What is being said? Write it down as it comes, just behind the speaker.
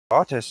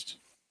Autist.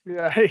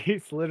 Yeah,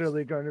 he's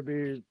literally going to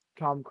be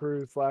Tom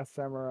Cruise, Last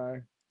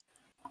Samurai.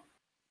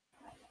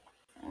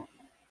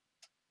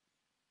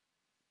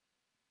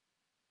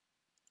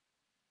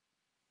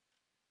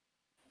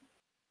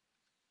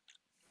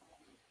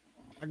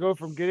 I go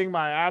from getting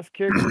my ass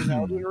kicked in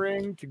Elden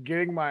Ring to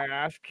getting my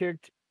ass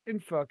kicked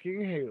in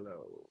fucking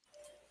Halo.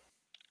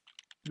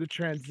 The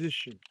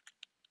transition.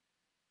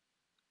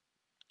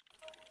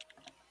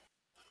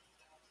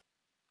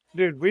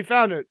 Dude, we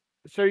found it.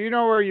 So you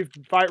know where you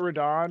fight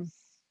Radon?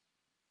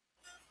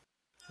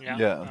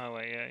 Yeah. Oh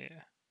wait, yeah.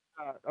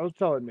 I was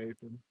telling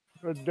Nathan.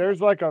 But there's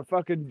like a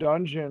fucking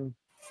dungeon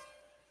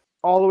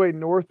all the way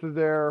north of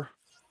there,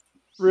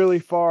 really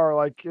far,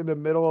 like in the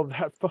middle of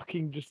that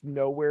fucking just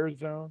nowhere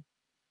zone.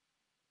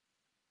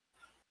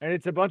 And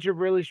it's a bunch of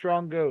really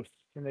strong ghosts,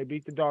 and they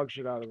beat the dog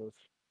shit out of us.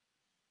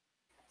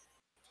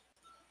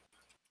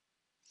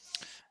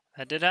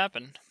 That did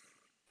happen.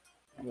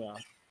 Yeah.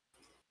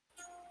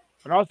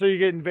 And also, you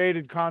get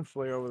invaded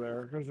constantly over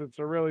there because it's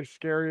a really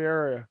scary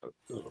area.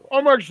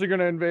 I'm actually going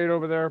to invade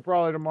over there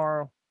probably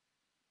tomorrow.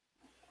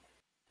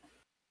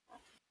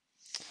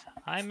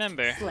 I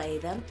remember. Slay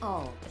them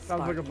all.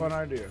 Sounds like a fun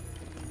idea.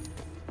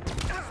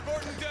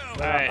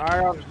 Alright. I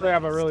obviously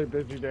have a really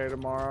busy day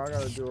tomorrow. I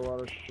got to do a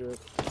lot of shit.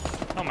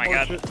 Oh my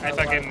god, I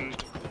fucking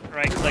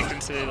right-clicked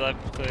instead of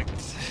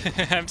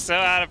left-clicked. I'm so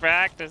out of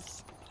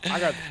practice.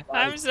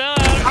 I'm so out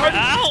of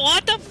practice. Oh,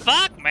 what the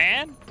fuck,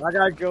 man? That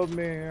guy killed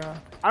me, yeah.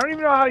 I don't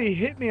even know how he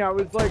hit me. I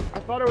was like, I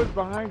thought I was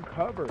behind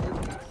cover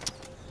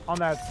on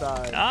that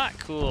side. Not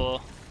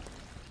cool.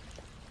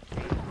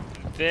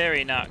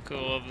 Very not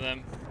cool of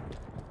them.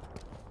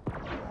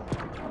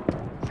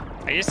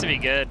 I used to be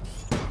good.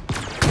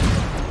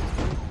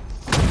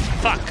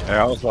 Fuck.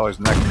 Yeah, I was always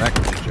neck and neck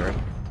with you, Jared.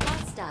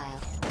 Hostile.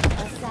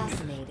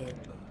 Assassinated.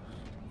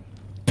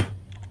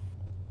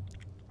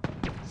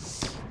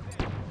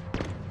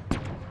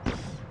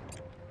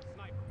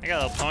 I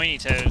got little pointy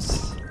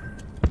toes.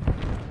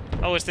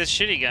 Oh, it's this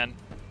shitty gun.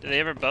 Did they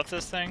ever buff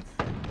this thing?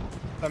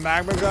 The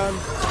magma gun?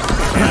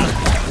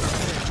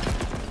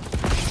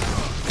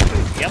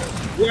 Yeah.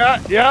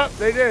 Yep. Yeah,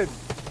 they did.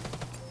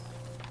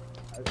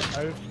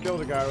 I just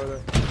killed a guy with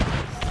it.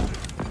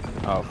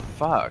 Oh,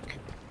 fuck.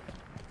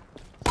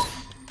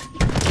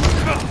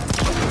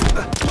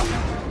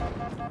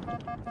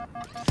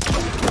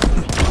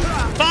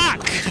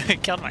 Fuck!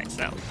 Killed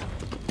myself.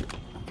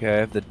 Okay, I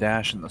have the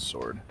dash and the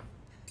sword.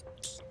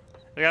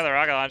 We got the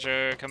rocket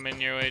launcher coming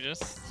your way,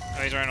 just.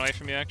 Oh, he's running away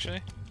from you,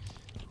 actually.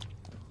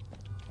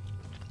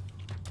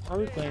 I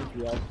was playing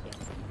Fiesta.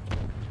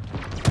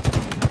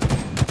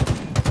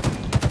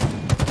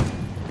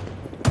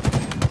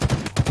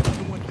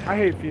 I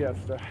hate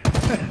Fiesta.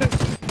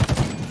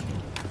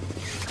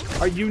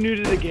 Are you new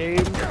to the game?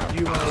 Do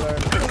you want to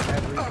learn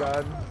every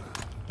gun?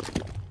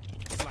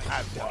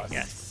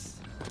 Yes.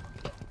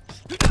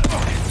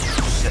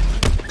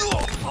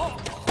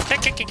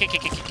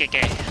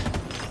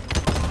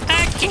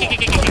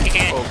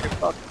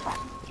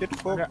 Get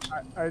fucked.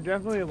 I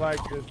definitely like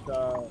this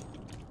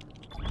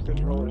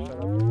controller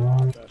setup a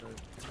lot better.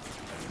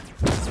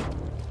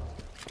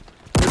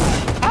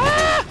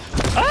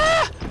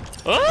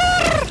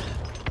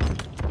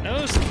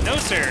 No,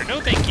 sir. No,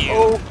 thank you.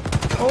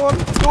 Oh, I'm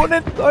doing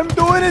it. I'm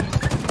doing it.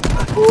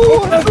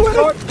 Oh, I'm doing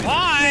it.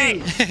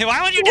 Why? Why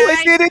would you Oh, die?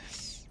 I did it.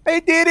 I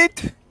did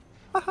it.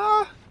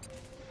 Haha.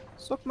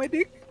 Suck my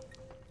dick.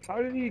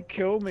 How did he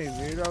kill me,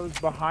 dude? I was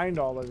behind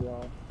all of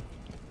y'all.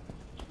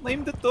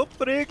 I'm the top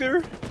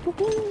trigger.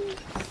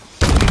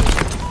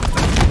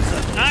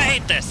 I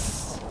hate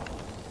this.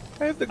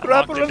 I have the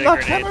grapple and the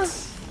hammer.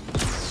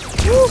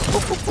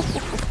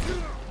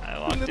 I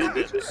walked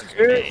into this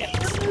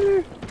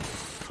grenade.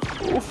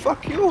 Oh,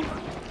 fuck you.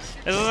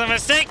 This was a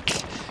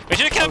mistake. We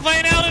should have kept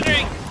playing Elden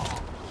Ring.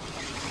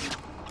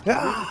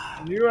 Yeah.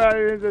 You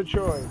had the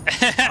choice.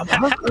 I'm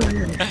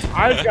hungry.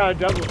 I just got a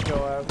double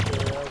kill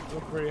after. I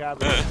was pretty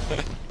happy.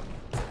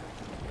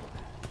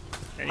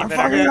 I'm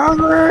fucking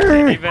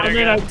hungry. You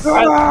better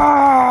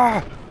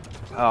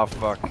Oh,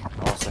 fuck. I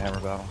lost the hammer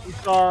battle. I'm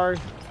sorry.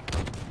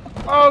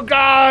 Oh,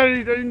 God.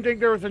 I didn't think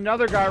there was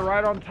another guy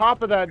right on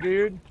top of that,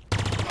 dude.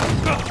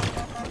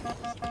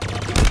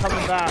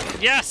 Coming back.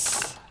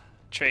 Yes.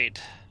 Trade.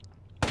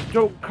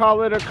 Don't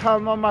call it a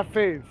cum on my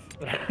face.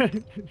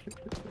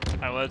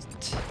 I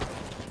wasn't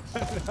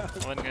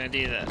gonna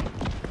do that.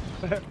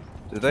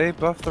 Did they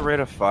buff the rate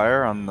of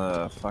fire on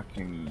the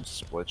fucking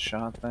split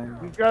shot thing?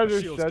 These guys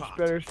are such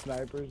better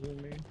snipers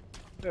than me.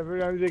 Every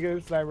time they get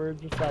a sniper,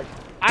 it's just like,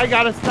 I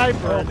got a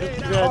sniper! And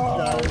it's dead,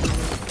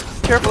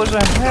 guys. Careful, there's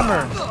a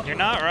hammer! You're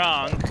not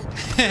wrong.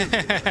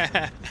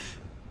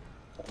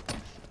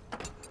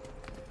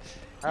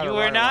 You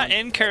were not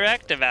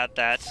incorrect about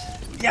that.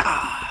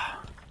 Yeah!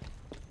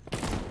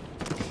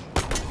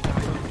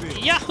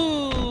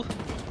 Yahoo!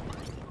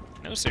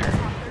 No, sir.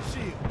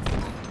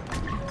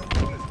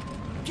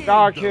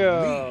 Dog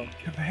kill!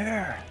 Come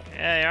here!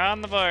 Yeah, you're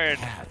on the board.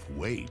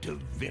 Halfway to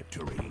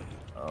victory.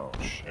 Oh,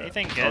 shit.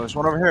 Anything Oh, good? there's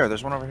one over here.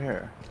 There's one over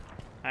here.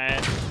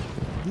 Alright.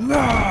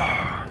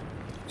 No!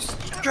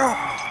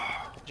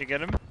 Did you get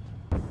him?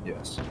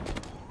 Yes.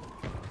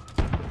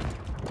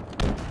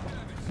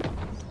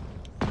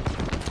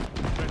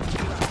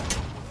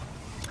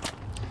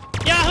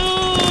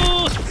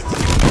 Yahoo!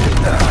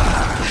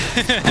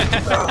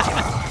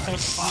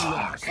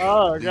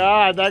 Oh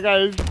god, that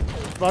guy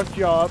fucked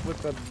y'all up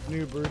with the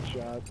new brute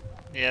shot.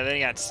 Yeah, then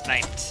he got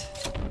sniped.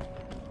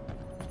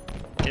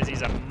 Because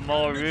he's a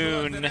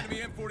maroon.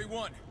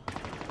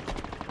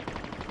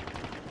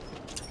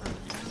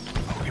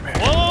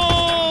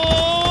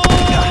 Whoa!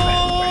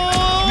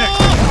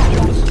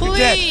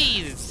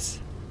 Please!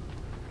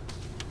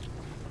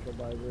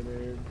 Goodbye,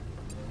 grenade.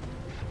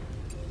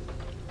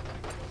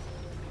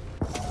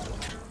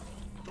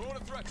 Throwing a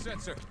threat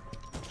sensor.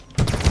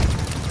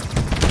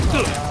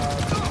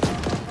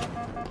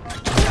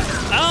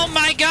 Oh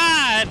my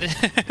god!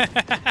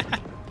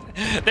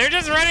 They're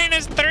just running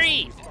as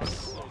three!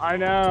 I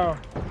know.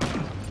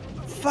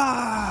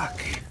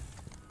 Fuck!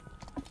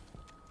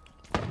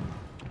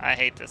 I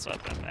hate this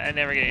weapon. I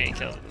never get any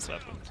kills with this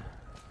weapon.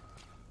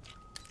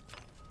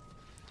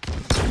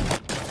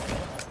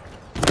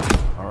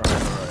 Alright,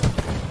 alright.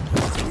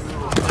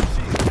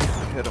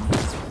 Hit him.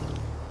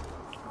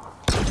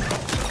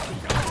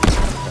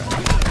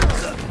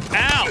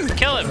 Ow!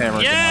 Kill him!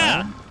 Hammer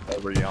Yeah! down.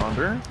 Over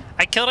yonder.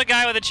 I killed a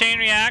guy with a chain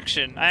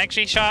reaction. I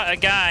actually shot a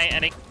guy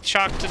and it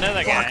shocked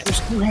another guy. Fuck, there's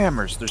two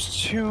hammers.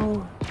 There's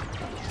two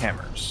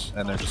hammers.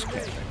 And they're just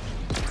camping.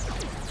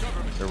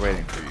 They're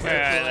waiting for you.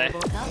 Where are they?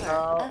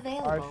 Cover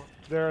available.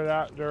 They're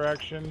that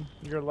direction.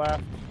 Your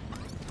left.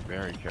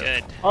 Very careful.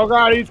 Good. Oh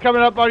god, he's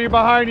coming up on you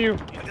behind you.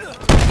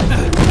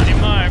 Any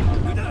more?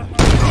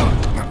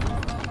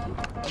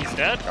 He's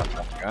dead? Got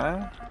that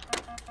guy.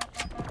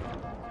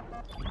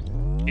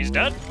 He's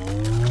dead?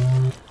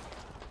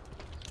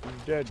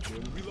 He's dead,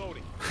 Jim.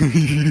 Reloading.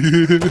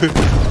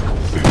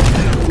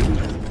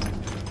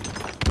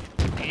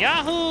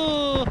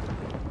 Yahoo!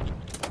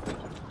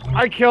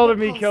 I killed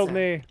him, he Repulsor killed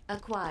me.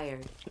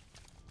 Acquired.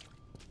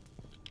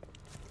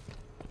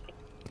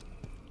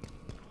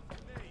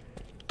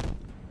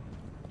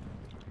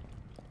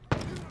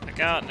 Look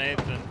out,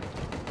 Nathan.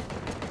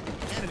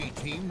 Enemy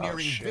team Oh, nearing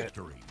shit.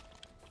 victory.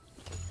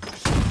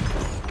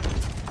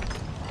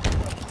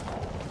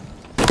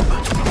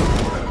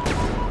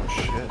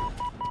 Shit.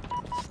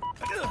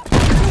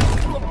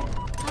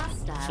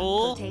 Hostile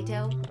Fool.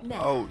 potato mesh.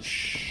 Oh,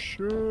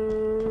 shit.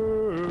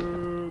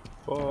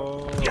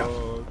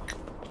 Fuck.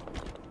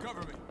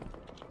 Cover me.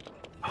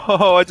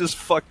 Oh, I just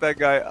fucked that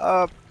guy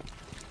up.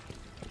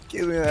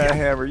 Give me that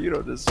hammer. You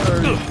don't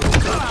deserve it.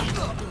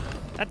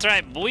 That's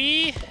right,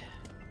 boy.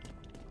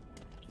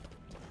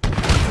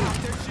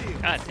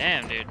 God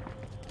damn, dude.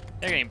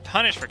 They're getting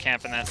punished for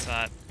camping that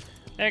spot.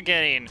 They're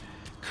getting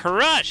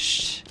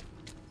crushed.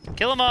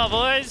 Kill them all,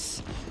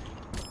 boys.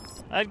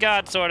 Let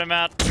God sort them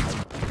out.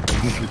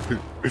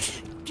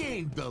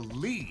 Gained the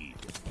lead.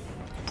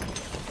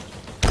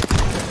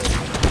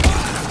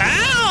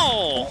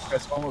 Ow!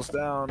 That's almost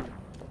down.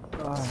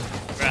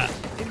 Bruh.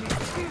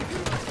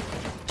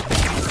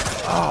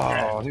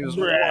 Oh, he was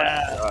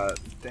Bruh. God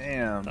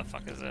damn. What the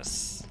fuck is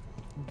this?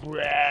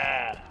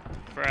 Bruh.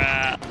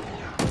 Bruh.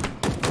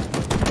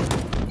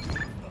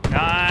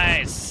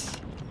 Nice.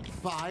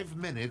 5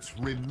 minutes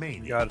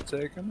remaining. We gotta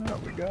take him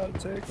out. We gotta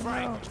take him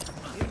out.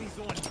 Enemies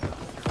on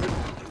you.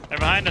 They're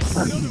behind us.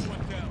 Another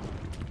one down.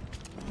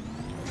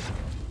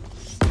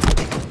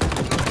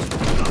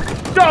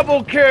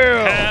 Double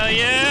kill! Hell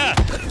yeah!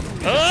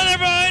 Oh, they're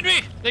behind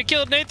me! They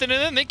killed Nathan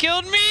and then they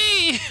killed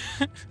me!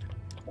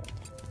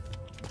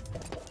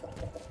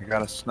 We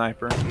got a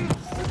sniper.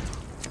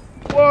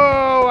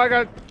 Whoa, I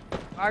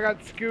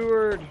got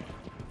skewered.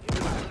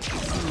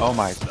 Oh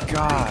my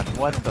god,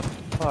 what the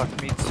fuck?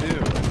 Me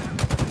too.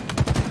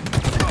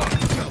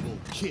 Double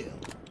kill.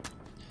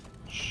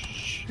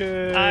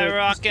 Shit. I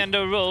rock and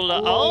a roll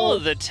all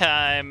the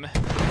time.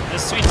 The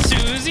sweet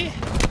Susie.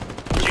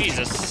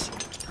 Jesus.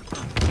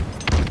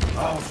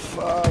 Oh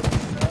fuck.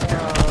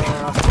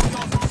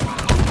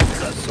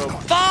 That's so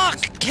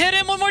Fuck! Hit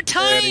him one more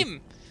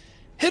time!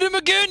 Hit him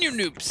again, you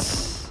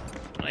noobs!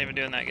 I'm not even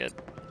doing that good.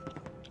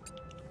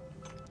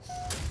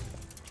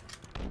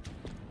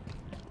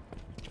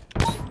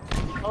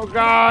 Oh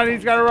god,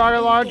 he's got a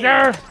rocket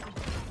launcher!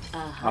 A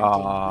hunting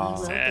Aw.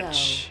 we will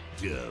Satch.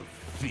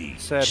 Defeat.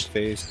 sad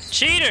face.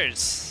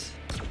 Cheaters!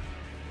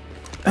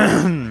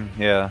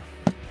 Yeah,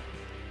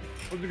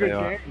 It was a good They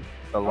are. game.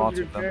 a That was lot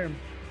a of good them. game.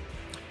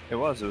 It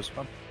was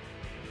fun.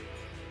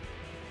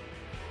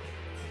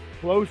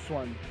 Close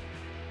one.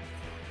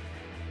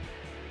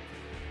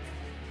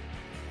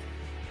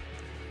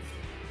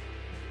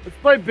 Let's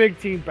play big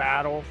team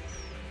battle.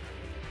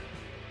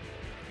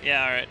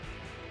 Yeah, alright.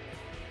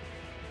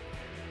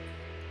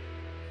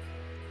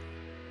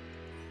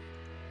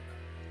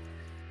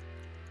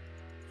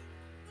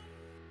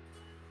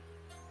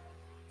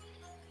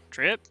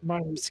 Trip,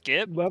 My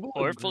skip, level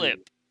or of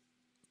flip.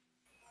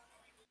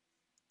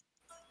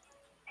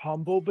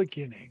 humble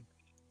beginning.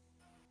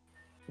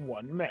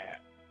 One man.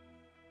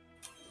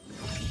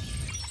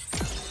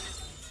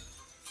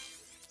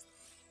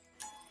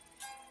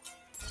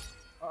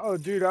 Oh,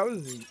 dude, I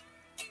was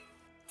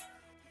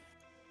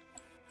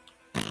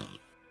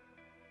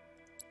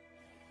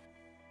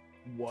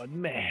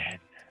One man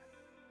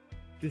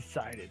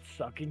decided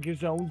sucking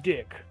his own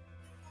dick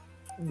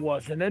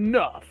wasn't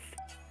enough.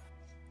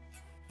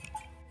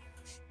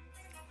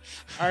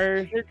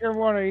 I think I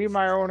want to eat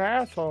my own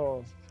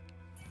asshole.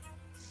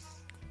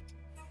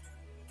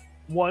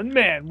 One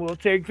man will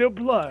take the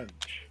plunge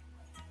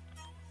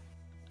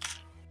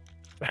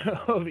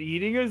of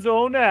eating his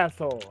own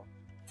asshole.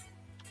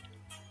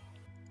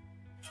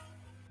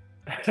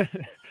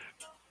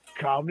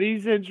 Comedy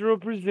Central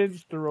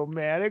presents the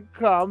romantic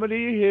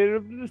comedy hit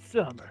of the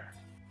summer.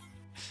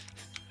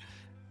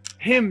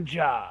 Him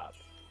Job.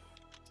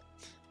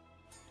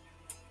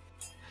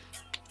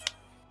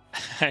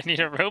 I need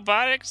a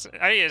robotics.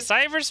 I need a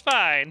cyber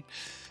spine.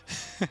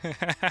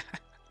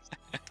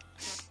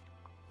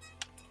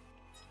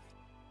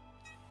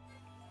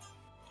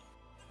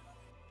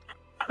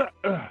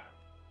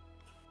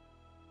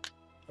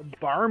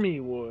 Barmy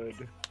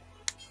Wood.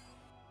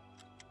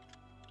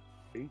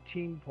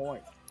 18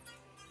 points.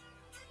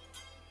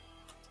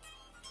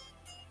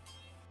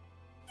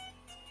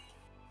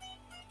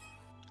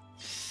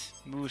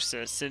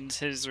 Musa sends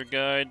his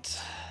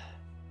regards.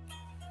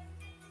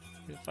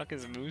 Who the fuck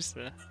is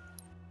Musa?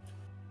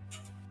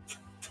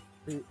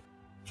 Who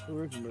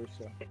is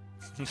Musa?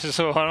 This is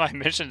what one of my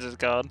missions is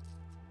called.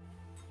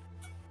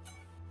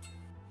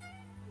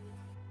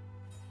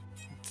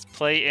 Let's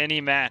play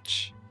any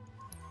match.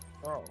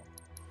 Oh,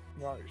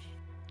 nice.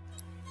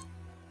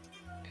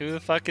 Who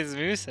the fuck is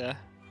Musa?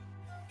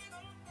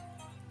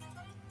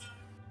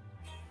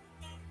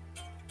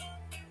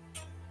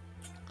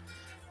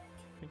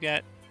 We've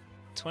got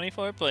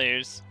 24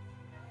 players.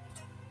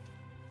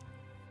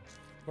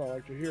 That's what I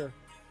like to hear.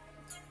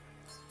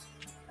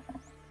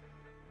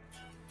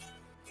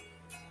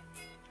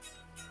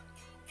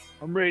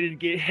 I'm ready to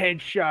get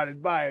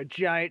headshotted by a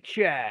giant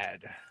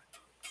Chad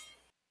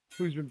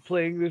who's been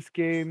playing this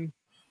game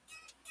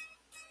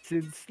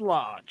since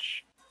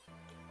launch.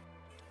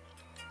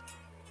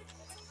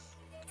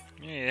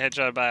 You get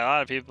headshot by a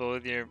lot of people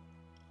with your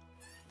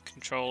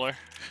controller.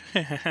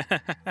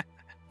 That's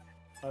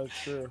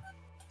true.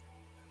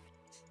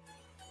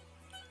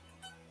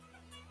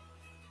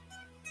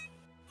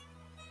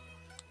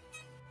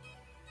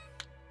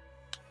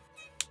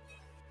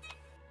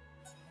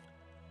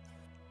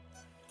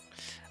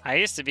 I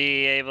used to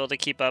be able to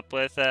keep up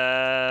with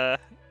how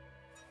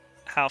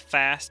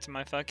fast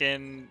my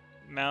fucking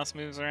mouse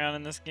moves around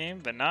in this game,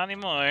 but not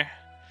anymore.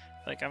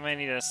 Like I might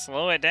need to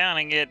slow it down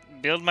and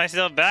build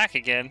myself back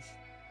again.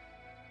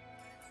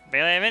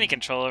 Barely have any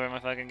control over my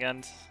fucking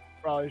guns.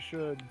 Probably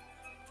should.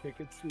 Take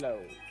it slow.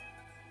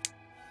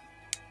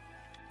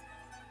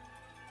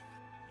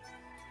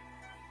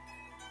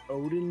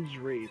 Odin's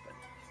Raven.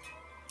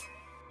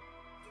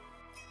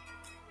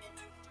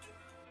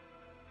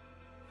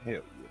 Hell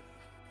yeah.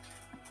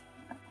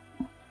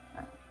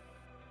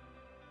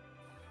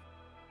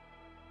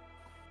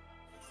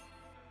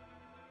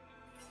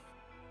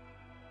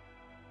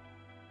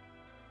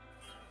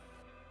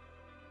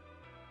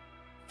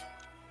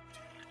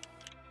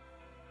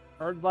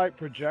 Hard light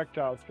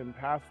projectiles can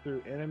pass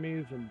through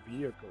enemies and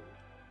vehicles.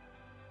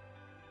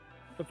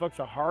 What the fuck's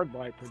a hard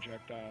light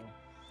projectile?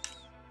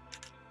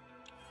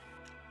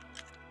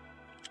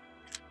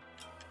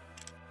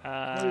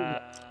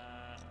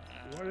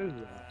 What is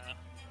that?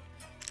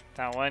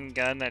 That one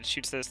gun that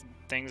shoots those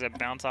things that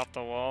bounce off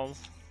the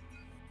walls.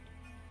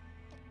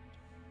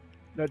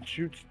 That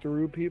shoots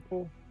through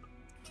people?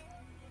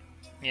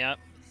 Yep.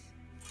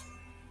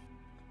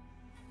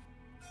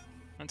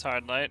 That's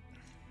hard light.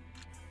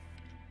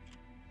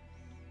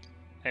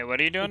 Hey,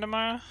 what are you doing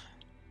tomorrow?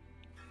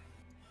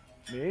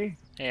 Me?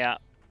 Yeah.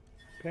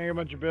 Paying a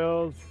bunch of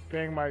bills,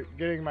 getting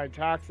my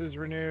taxes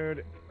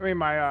renewed. I mean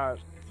my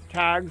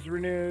tags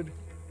renewed.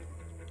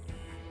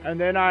 And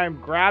then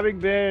I'm grabbing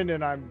Ben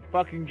and I'm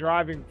fucking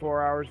driving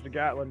 4 hours to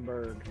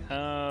Gatlinburg.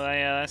 Oh,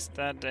 yeah, that's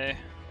that day.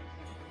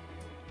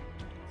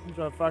 It's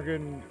a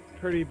fucking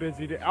pretty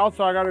busy day.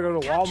 Also, I gotta go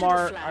to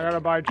Walmart. I gotta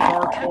buy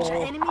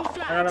charcoal.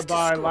 I gotta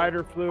buy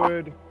lighter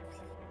fluid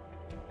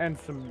and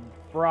some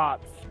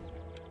brats.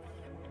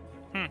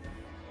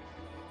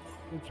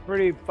 It's a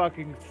pretty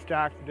fucking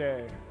stacked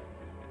day.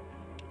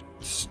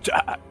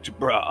 Stacked,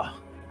 bruh.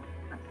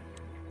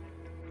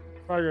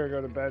 Probably gonna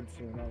go to bed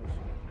soon. Honestly.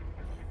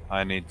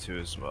 I need to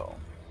as well.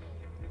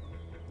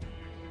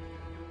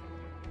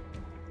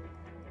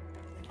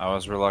 I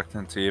was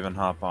reluctant to even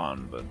hop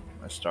on, but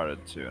I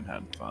started to and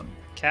had fun.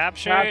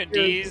 Capture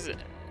these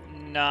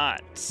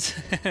knots.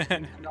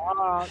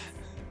 Not.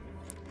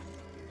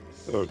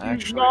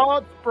 Actually,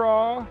 Not,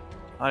 bruh.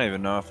 I don't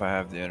even know if I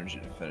have the energy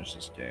to finish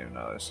this game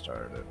now that I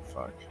started it.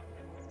 Fuck.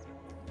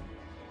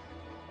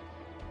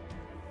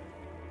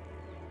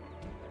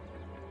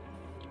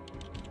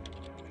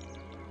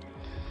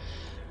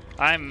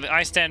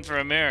 I stand for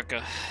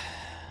America.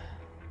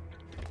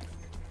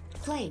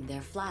 Claim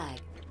their flag.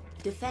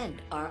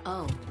 Defend our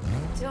own.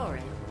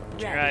 Turret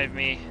ready. Drive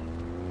me.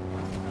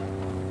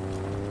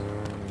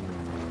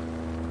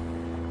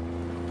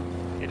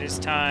 It is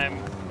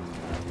time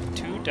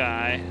to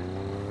die.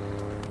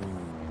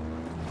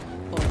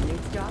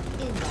 Ordnance drop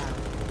inbound.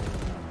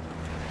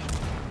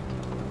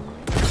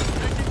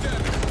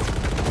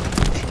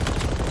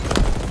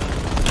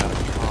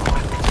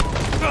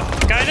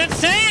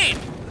 insane!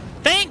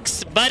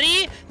 Thanks,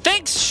 buddy!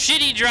 Thanks,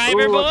 shitty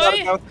driver Ooh, I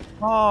boy!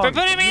 thought For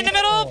putting me in the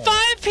middle of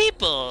 5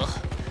 people!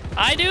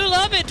 I do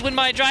love it when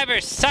my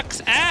driver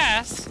sucks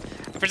ass!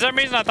 For some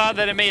reason I thought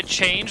that it may have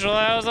changed while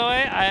I was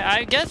away.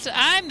 I guess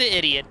I'm the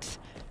idiot.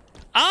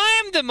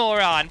 I'm the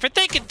moron for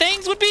thinking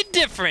things would be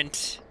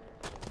different.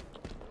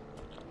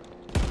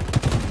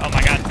 Oh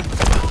my god.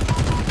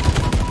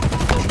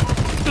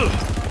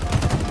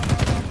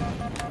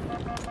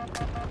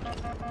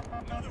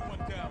 Another one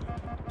down.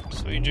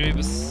 Sweet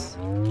dreams.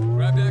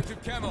 Grab the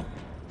active camo.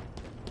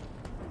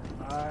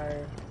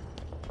 There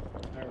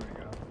we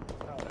go.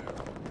 Oh, there.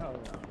 Oh, no.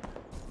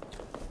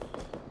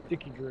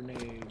 Sticky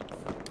grenades.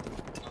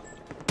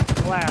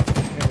 Blast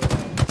potato.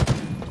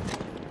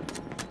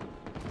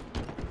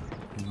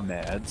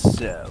 Mad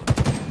salad.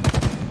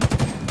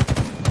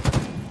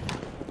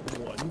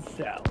 One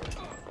salad.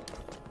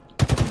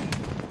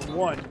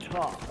 One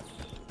toss.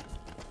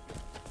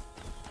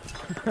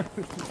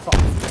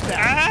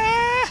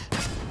 Ah!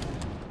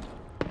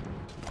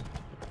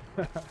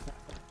 The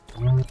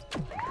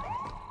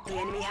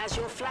enemy has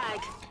your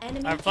flag.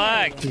 Enemy Our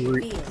flag. carrier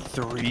revealed.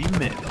 3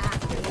 minutes.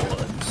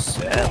 One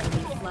salad.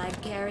 Enemy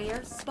flag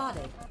carrier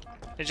spotted.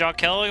 Did y'all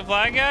kill the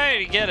flag guy or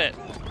did you get it?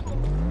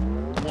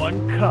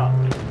 One cup.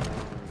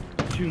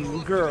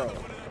 2 girls.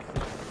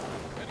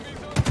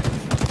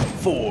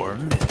 4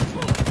 minutes.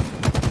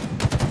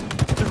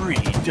 3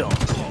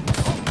 donkeys.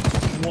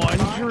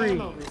 1 All tree.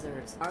 ammo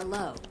reserves are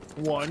low.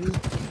 1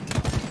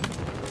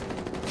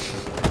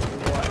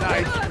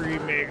 ice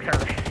cream maker.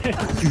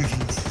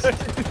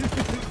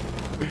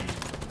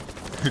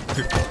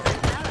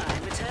 Ally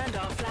returned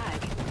our flag.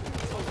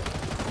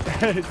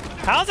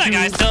 How's that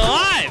guy still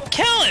alive?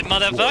 Kill it,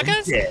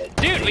 motherfuckers! Dead.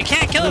 Dude, we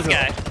can't kill this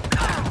guy.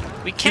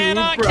 We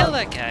cannot kill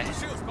that guy.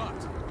 Shield spot.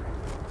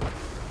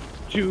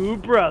 2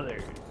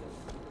 brothers.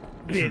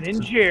 Ben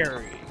and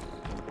Jerry.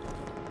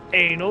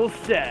 Anal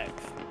sex.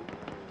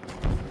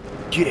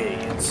 Gay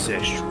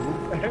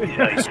ancestral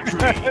ice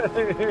cream.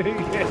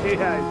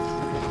 Yeah.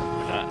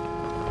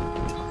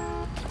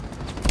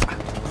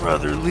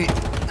 Brotherly,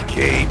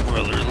 gay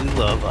brotherly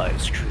love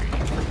ice cream.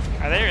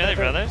 Are they really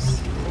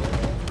brothers?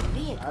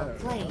 Vehicle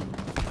flame.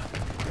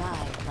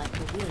 Ride like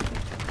the wind.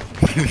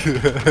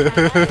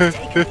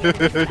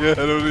 Yeah, I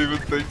don't even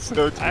think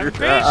so. I'm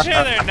pretty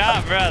sure they're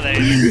not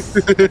brothers.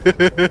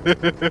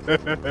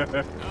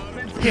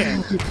 Yeah.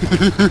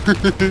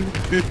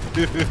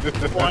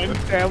 1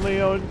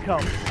 family-owned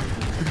company.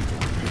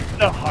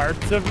 The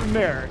hearts of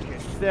America.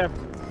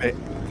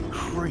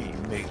 Cream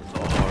make the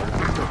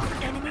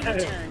heart. Enemy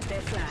returned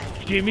their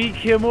flag. Jimmy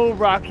Kimmel,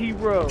 Rocky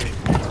Road.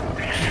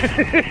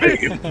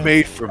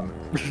 Made from.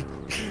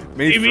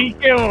 Jimmy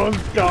Kimmel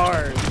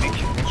stars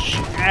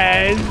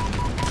as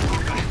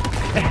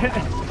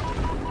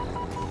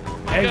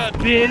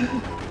Ben,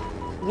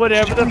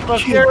 whatever the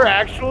fuck their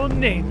actual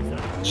names are.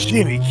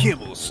 Jimmy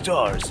Kimmel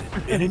stars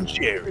in Ben and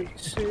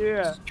Jerry's.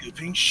 Yeah.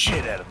 Scooping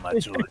shit out of my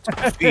toilet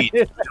to feed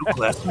middle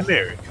class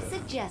America.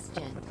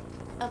 Suggestion.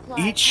 Apply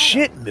Eat pedal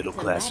shit, to middle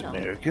class metal.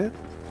 America.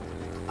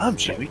 I'm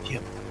Jimmy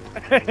Kimmel.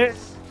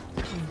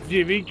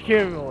 Jimmy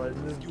Kimmel is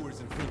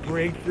the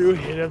breakthrough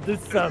hit of the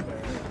summer.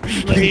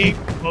 Playing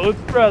both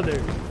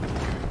brothers.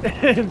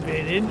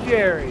 Ben and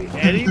Jerry.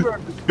 Eddie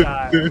Murphy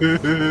style.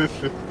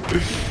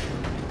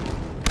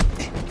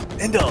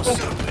 And also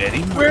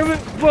Eddie Where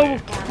Murphy.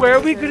 where are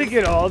we gonna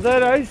get all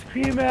that ice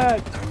cream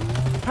at?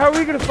 How are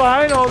we gonna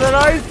find all that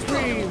ice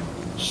cream?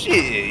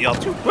 Shit, y'all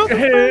two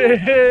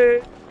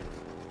brothers.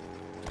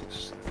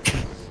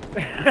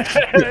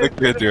 I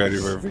can't do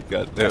Eddie Murphy,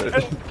 god damn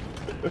it.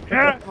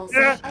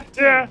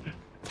 Yeah.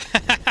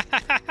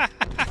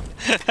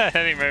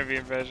 Eddie Murphy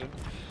impression.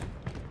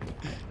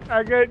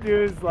 I can't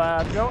do his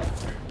laugh. No.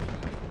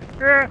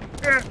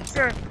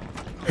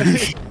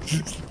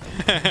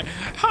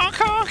 Honk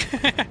honk!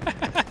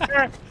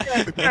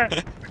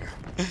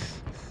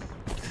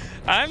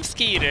 I'm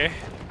Skeeter.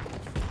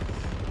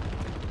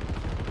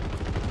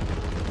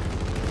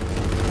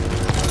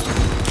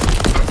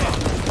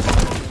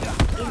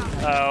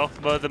 Oh,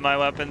 both of my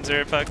weapons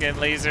are fucking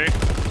laser.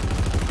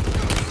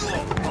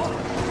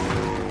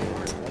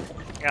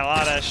 Got a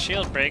lot of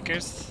shield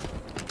breakers.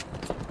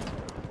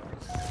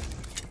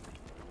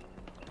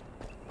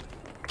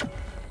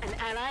 An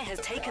ally has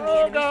taken the Oh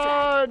enemy flag.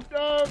 god!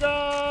 Oh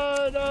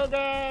god! Oh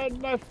god!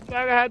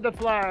 I had the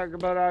flag,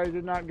 but I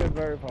did not get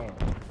very far.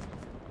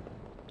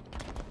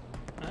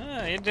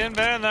 Oh, you're doing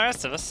better than the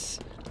rest of us.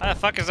 Why the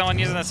fuck is someone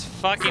using this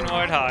fucking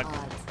warthog?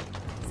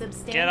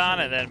 Get on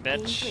it then,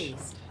 bitch.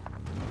 Increased.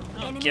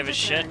 I don't Enemy give a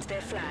shit. returned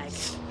their flag.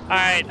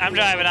 Alright, I'm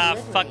driving off.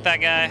 Fuck that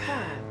guy.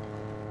 Confirmed.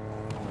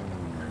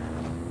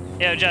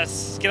 Yo,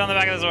 Jess, get on the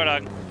back of the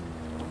Zordog.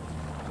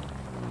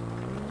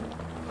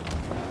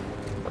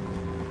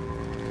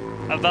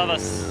 Above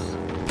us.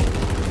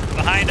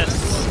 Behind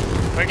us.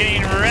 We're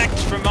getting wrecked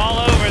from all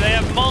over. They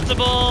have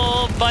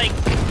multiple bike.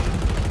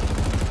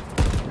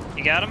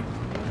 You got him?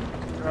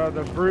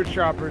 The fruit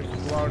shopper's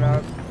blown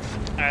up.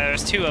 Alright,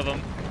 there's 2 of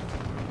them.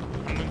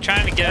 I'm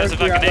trying to get us a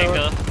There's the fucking other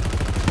angle.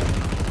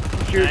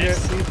 shooting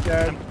Nice. it. He's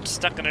dead. I'm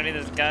stuck underneath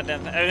this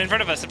goddamn. In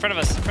front of us! In front of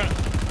us! In front of.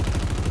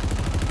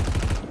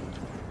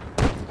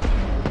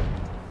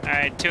 All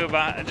right, two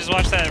behind. Just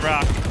watch that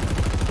rock.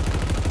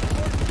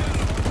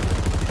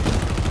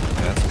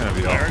 Yeah, that's gonna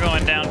be all. We're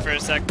going down for a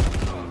sec.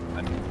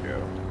 I need to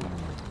go.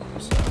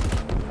 So,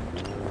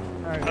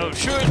 Alright, Oh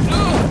shoot!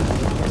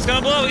 It's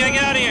gonna blow. We gotta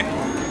get out of here.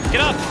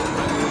 Get up!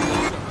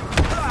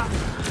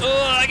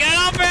 Oh, I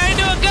got up right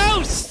into a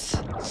ghost.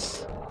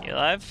 You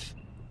alive?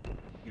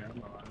 yeah, I'm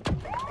alive.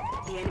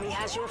 The enemy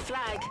has your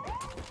flag.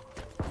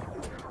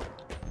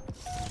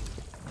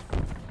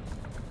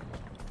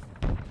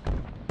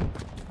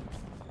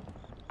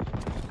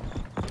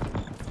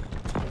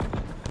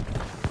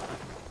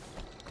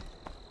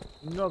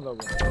 Another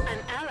one. An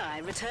ally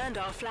returned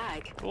our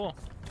flag. Cool.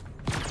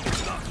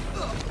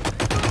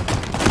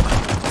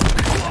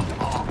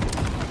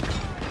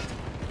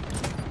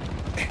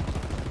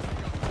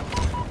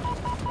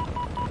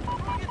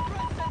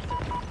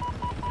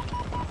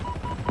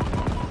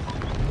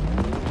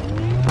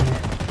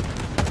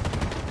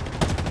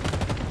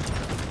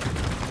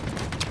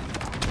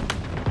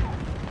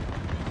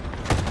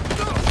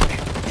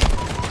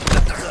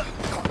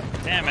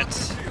 Damn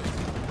it.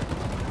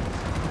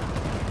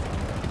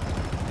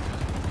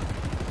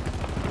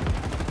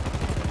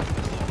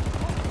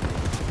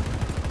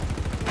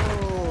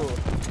 Oh,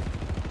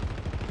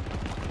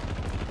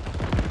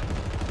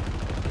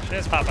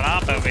 Shit's popping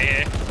off over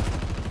here.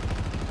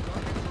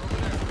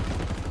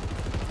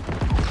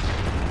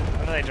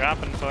 What are they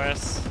dropping for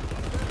us?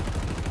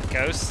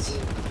 Ghost?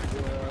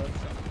 yeah.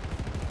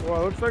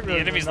 Well, it looks like The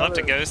there's enemy's left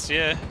a another- ghost,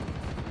 yeah.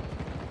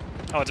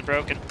 Oh, it's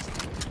broken.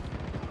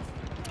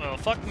 Oh,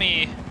 fuck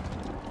me.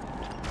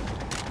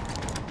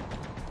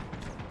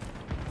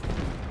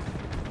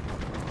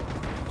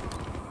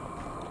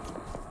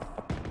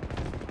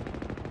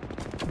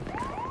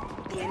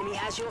 The enemy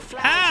has your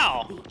flag.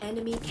 How? The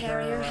enemy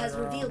carrier has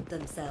revealed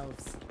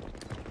themselves.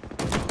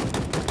 Enemy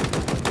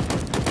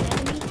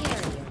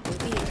carrier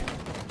revealed.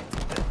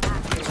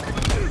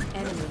 Active.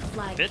 Enemy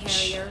flag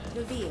Bitch. carrier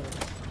revealed.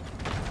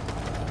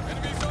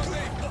 Enemies on me.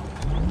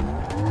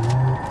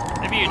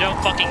 Maybe you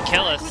don't fucking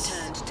kill us.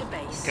 Returned to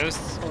base. Ghost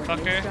Ordnance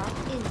fucker. drop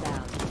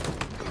inbound.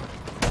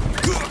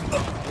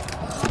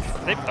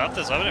 They buffed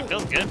this weapon, it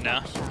feels good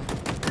now.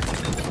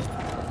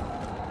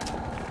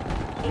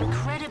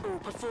 Incredible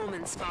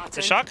performance, Spartan.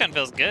 The shotgun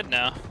feels good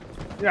now.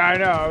 Yeah, I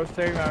know. I was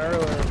saying that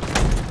earlier.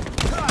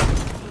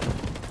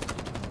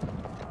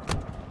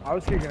 I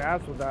was kicking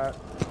ass with that.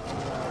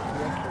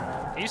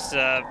 Yesterday. It used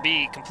to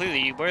be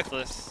completely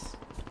worthless.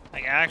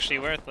 Like, actually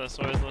worthless.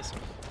 There's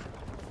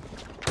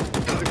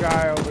a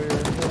guy over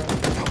here.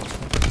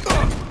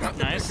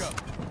 Nice.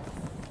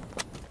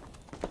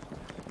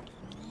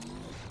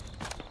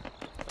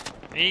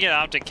 We need to get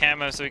optic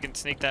camo so we can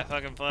sneak that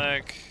fucking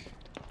flag.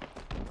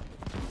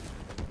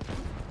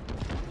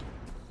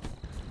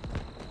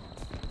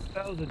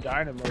 That was a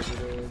dynamo over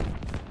there.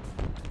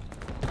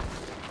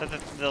 Is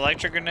that the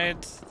electric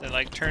grenades that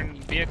like turn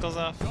vehicles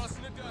off?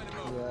 Tossing a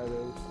dynamo. Yeah, it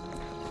is.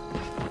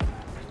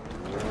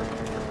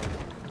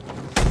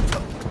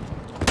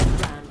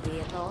 Ground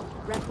vehicle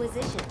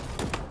requisition.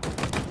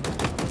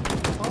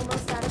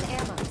 Almost out of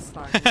ammo,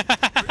 Spartan.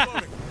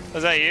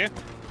 Was that you?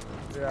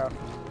 Yeah.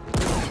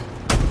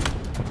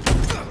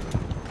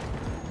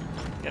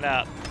 Get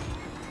out.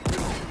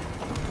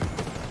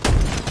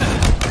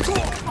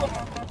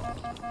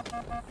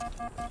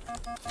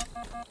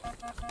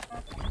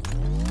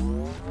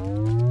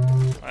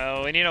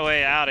 Well, we need a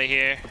way out of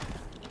here.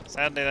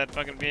 Sadly, that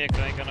fucking vehicle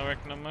ain't gonna work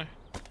no more.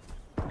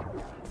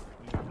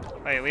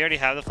 Wait, we already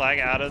have the flag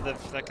out of the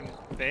fucking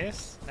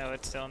base? No,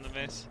 it's still in the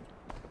base.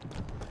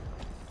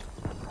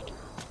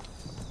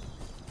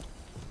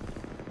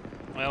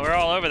 Well, we're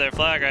all over their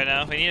flag right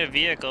now. We need a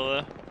vehicle,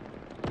 though.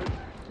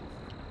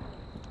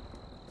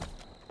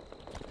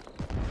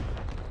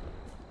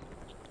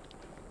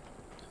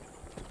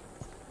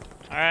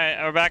 Alright,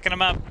 we're backing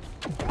them up.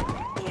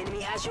 The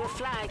enemy has your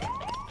flag.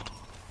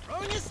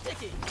 Throwing a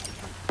sticky.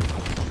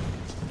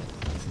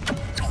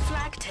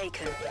 Flag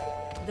taken.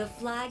 The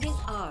flag is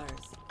ours.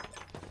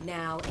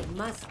 Now it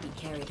must be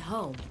carried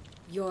home.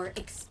 You're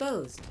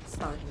exposed,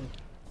 Spartan.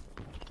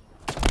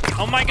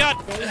 Oh my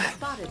god! They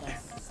spotted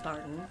us,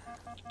 Spartan.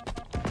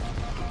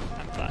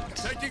 I'm fucked.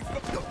 Taking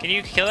f- Can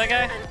you kill that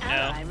guy? An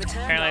ally No.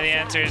 returned Apparently our the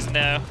flag. answer is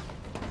no.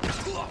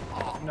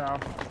 No.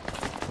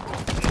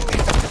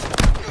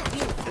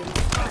 You've been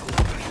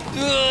spotted.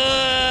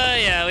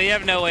 Yeah, we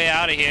have no way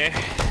out of here.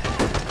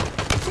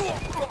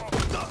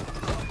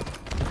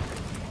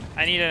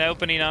 I need an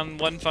opening on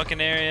one fucking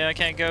area. I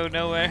can't go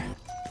nowhere.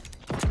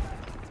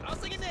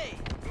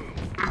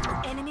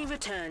 Enemy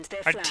returned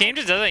their Our flag. team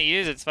just doesn't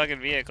use its fucking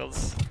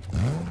vehicles.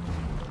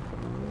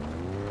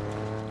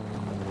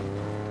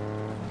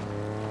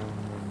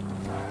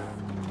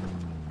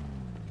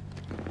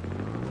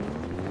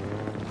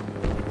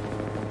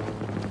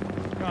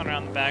 Going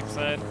around the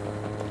backside.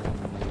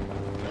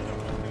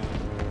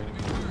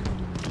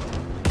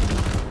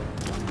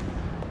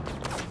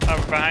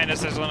 Oh, behind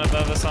us, there's one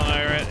above us on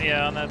our right,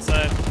 yeah, on that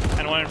side,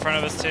 and one in front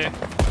of us too.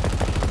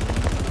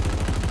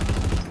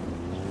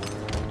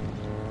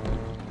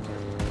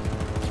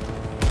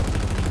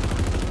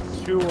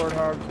 2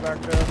 warthogs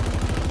back there.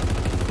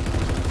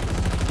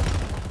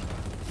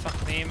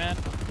 Fuck me, man.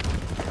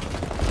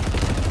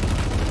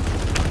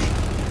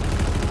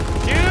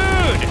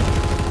 Dude!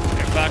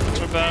 They're fucked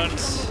for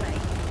bones.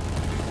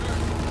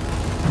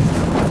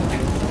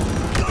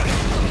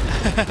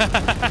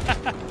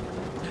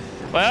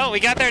 Well, we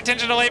got their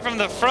attention away from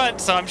the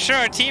front, so I'm sure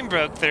our team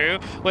broke through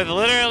with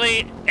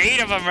literally 8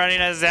 of them running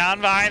us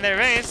down behind their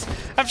base.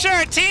 I'm sure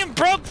our team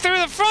broke through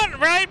the front,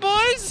 right,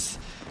 boys?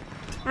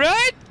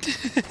 Right?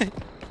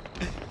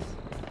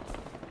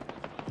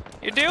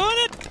 You're doing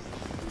it?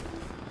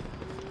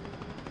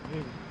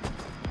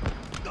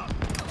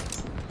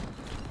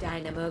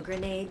 Dynamo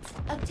grenades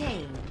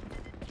obtained.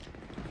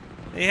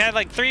 They had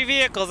like 3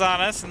 vehicles on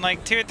us and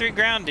like 2 or 3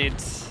 ground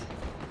dudes.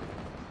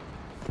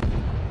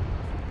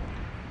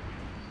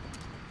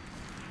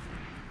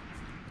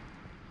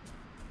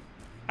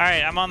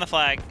 Alright, I'm on the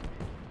flag.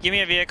 Give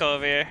me a vehicle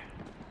over here.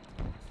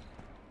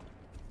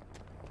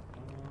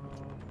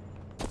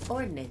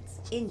 Ordnance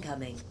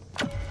incoming.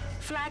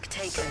 Flag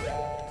taken.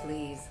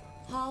 Please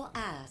haul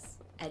ass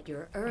at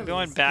your I'm earliest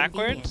going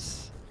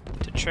backwards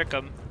to trick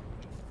them.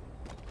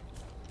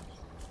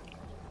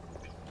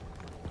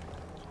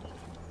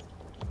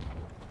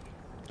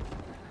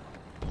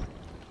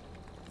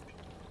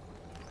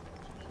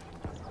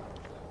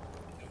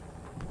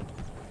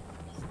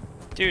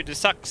 Dude, this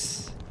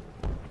sucks.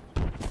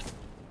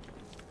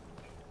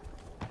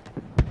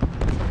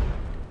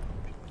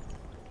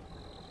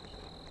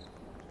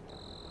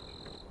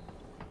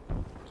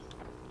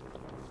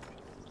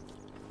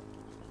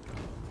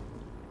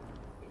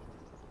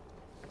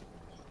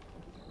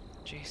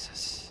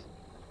 Jesus.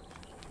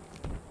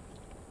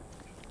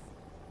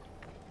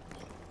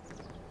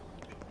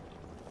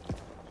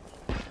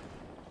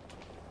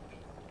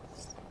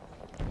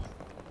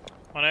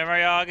 Whenever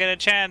y'all get a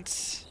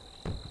chance,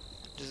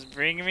 just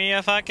bring me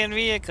a fucking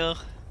vehicle.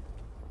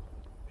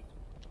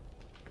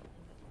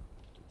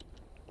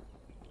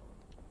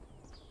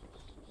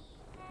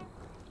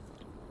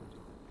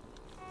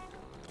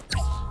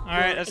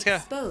 Alright, let's go.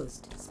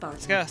 Exposed, Spartan.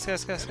 Let's go, let's go,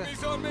 let's go, let's go.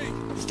 Enemies on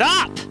me.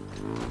 Stop!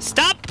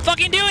 Stop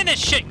fucking doing this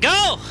shit!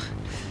 Go!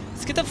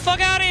 Let's get the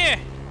fuck out of here!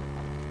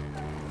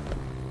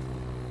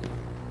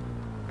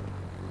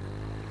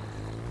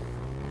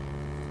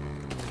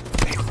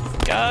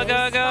 Go,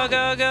 go, go,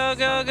 go, go,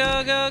 go,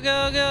 go, go,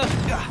 go, go!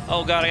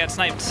 Oh god, I got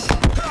sniped.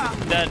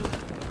 I'm dead.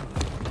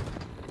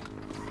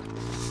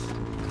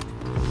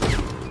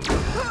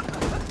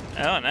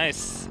 Oh,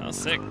 nice. That was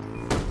sick.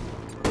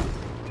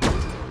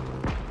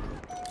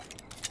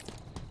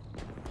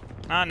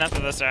 Not enough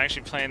of us are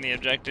actually playing the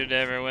objective to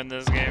ever win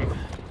this game.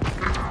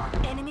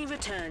 Enemy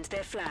returned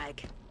their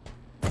flag.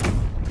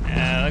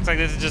 Yeah, it looks like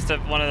this is just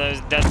one of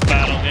those death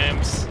battle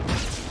games.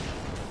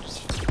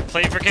 Just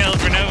play for kills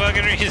for no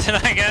fucking reason,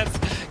 I guess.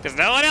 Because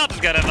no one else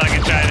is gonna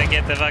fucking try to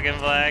get the fucking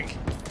flag.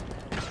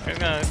 We're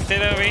gonna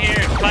sit over here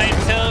and fight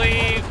until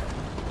we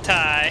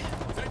tie.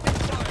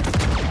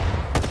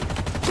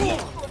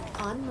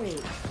 En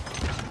route.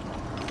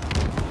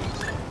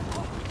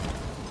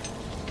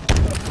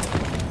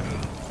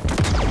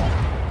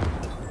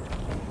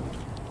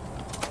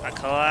 A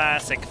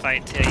classic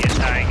fight till you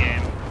tie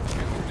game.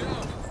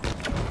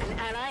 An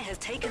ally has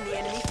taken the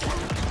enemy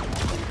flag.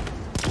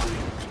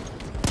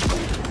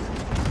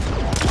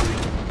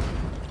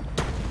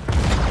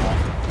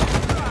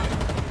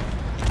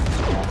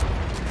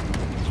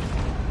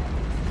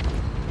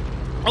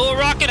 Oh,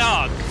 rocket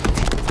hog!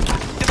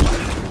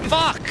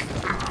 Fuck!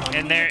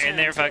 In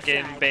their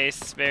fucking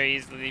base, very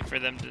easily for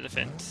them to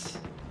defend.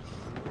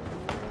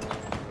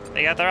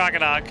 They got the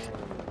rocket hog.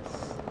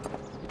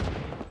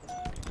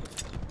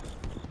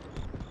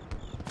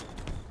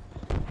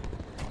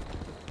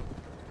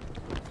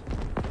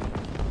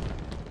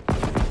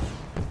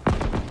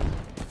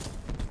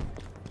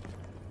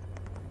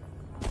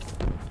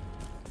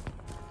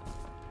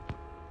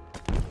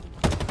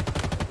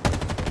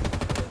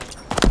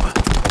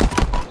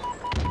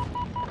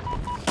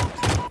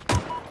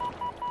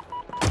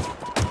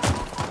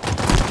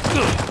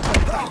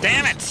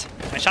 Damn it!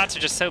 My shots are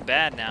just so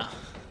bad now.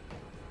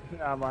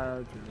 Yeah, mine are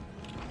too.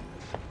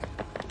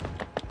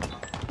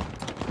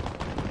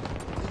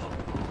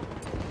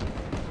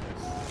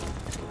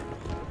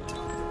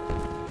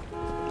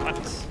 What?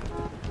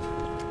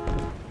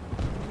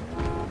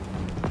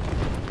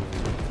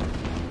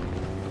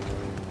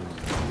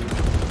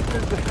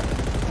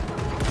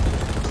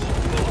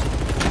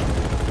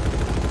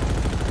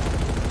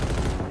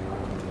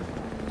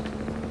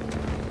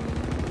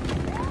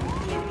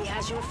 The enemy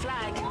has your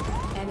flag.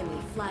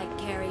 Enemy flag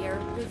carrier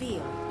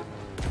revealed.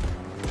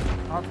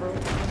 Off-road.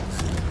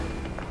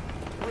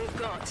 We've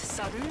got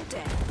sudden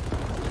death.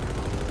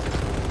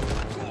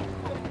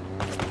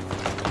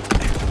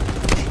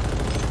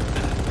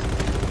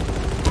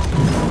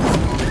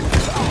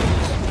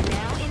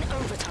 Now in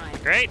overtime.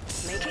 Great!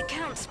 Make it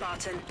count,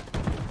 Spartan.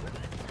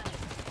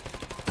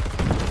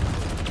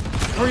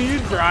 Were you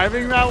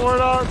driving that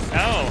warthog?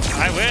 Oh,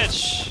 I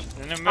wish.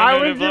 Then I'm I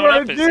gonna wish blow you it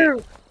up were as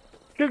too.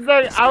 Cause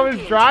like I was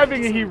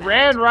driving and he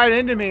ran right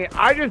into me.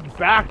 I just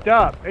backed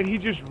up and he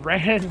just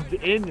ran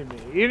into me.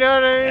 You know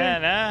what I mean?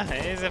 Yeah, no,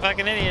 he's a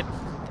fucking idiot.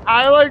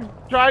 I like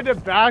tried to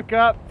back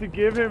up to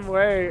give him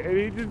way and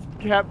he just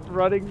kept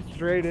running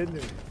straight into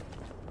me.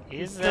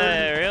 He's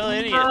a real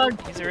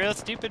idiot. He's a real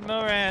stupid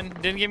Moran.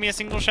 Didn't give me a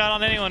single shot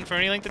on anyone for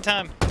any length of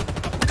time.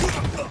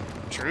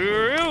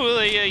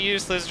 Truly a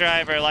useless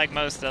driver, like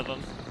most of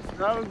them.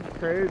 That was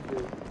crazy.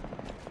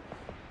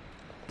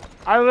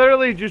 I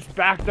literally just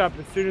backed up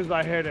as soon as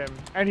I hit him,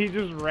 and he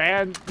just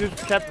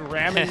kept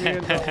ramming me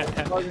into the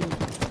fucking...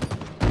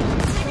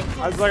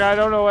 I was like, I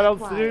don't know what else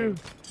to do.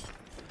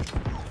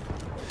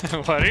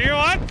 What do you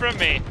want from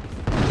me?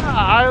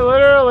 I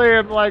literally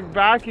am like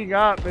backing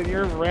up, and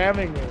you're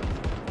ramming me.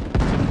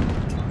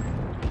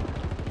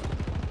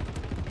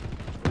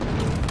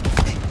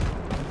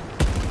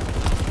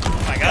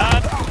 Oh my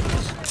god.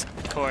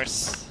 Of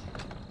course.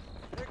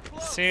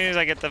 As soon as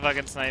I get the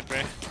fucking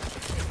sniper.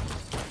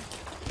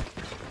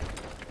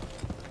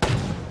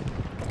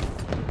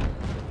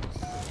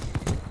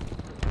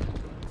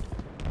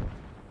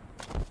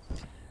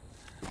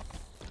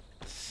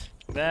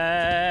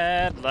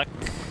 Bad luck.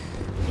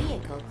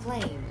 Vehicle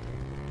claimed.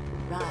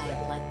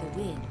 Ride like the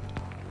wind.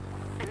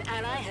 An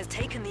ally has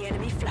taken the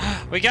enemy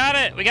flag. We got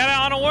it! We got it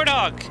on a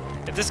Warthog!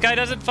 If this guy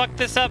doesn't fuck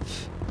this up,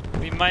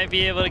 we might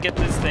be able to get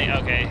this thing.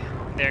 Okay,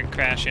 they're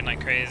crashing like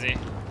crazy.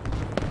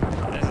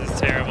 This is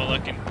terrible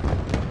looking.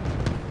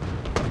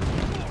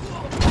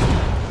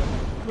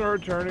 They're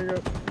returning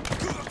it.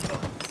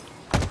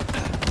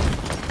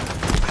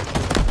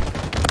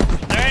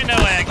 There ain't no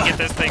way I can get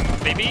this thing,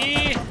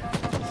 baby!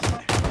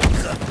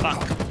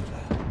 Fuck.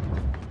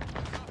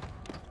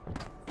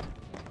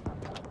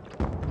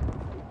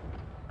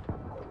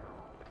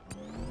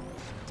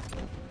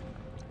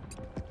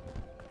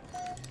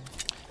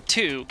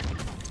 Two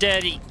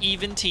dead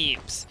even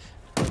teams.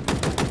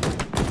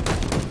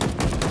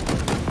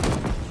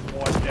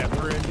 What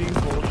never-ending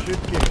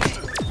bullshit game.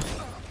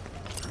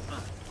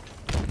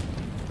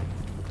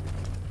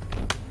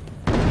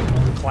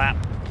 Clap.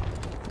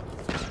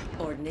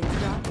 Ordnance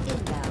drop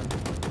inbound.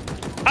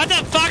 What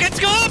the fuck? It's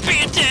gonna be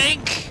a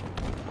tank!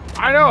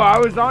 I know, I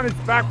was on its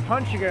back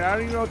punching it. I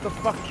don't even know what the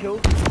fuck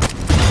killed me.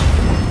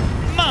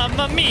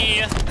 Mamma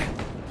mia!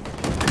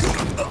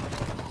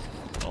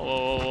 Whoa,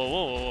 whoa, whoa,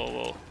 whoa, whoa,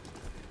 whoa.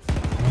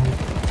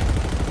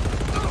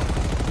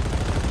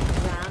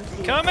 Round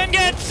zero. Come and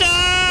get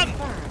some!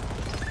 Confirmed.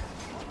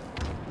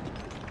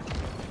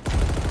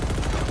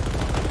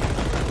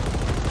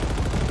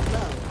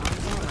 Low on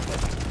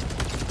damage.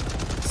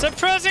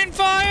 Suppressing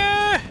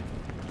fire!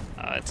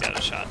 Oh, it's out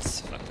of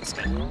shots. Fuck this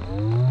guy.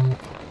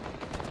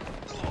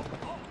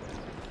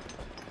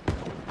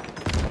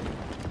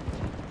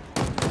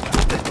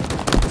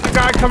 The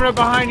guy coming up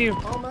behind you.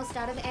 Almost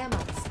out of ammo,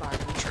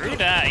 Spartan. True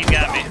that, he's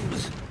got me.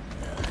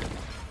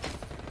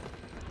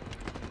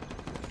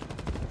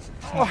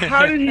 Oh,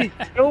 how did he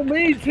kill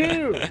me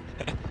too?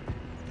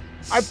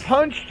 I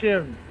punched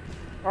him.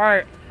 All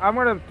right, I'm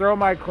gonna throw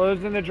my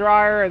clothes in the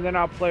dryer and then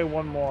I'll play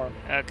one more.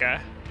 Okay.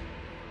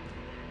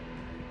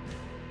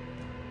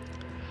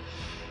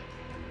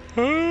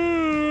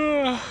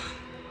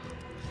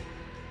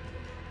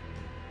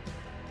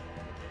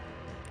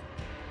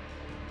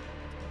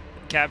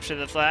 Capture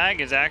the flag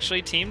is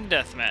actually team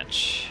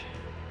deathmatch.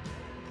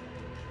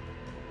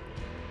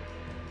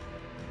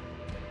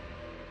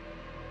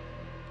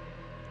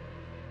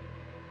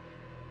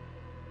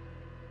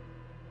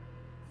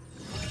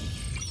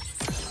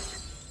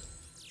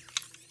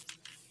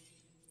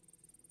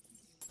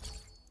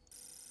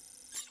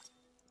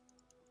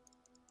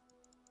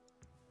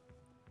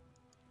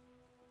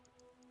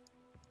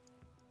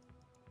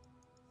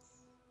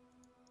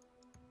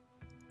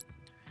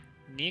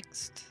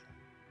 Next.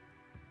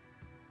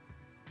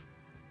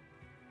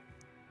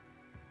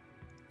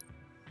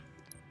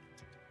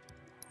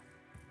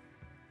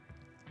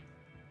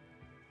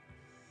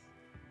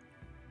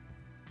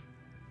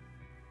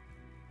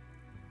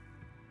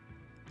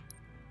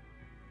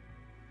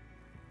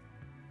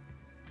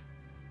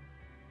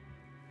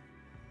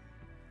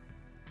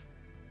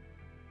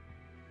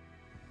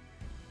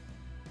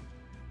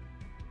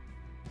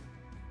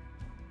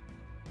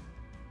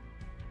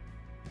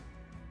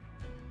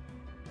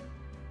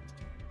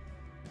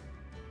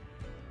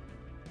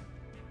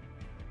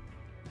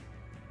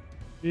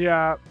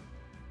 Yeah.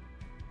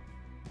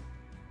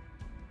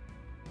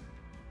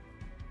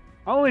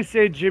 I only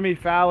say Jimmy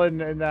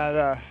Fallon in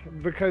that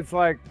because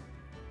like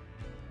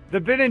the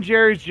Ben and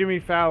Jerry's Jimmy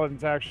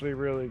Fallon's actually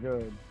really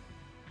good.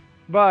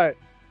 But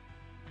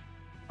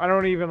I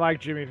don't even like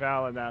Jimmy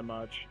Fallon that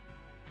much.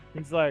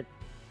 He's like,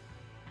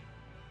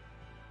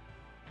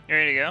 You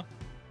ready to go?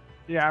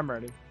 yeah, I'm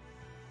ready.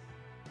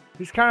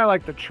 He's kind of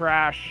like the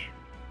trash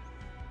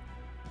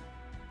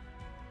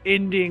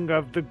ending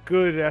of the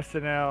good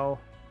SNL.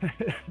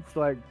 It's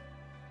like,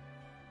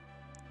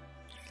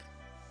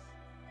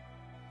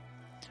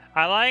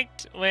 I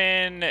liked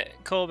when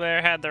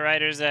Colbert had the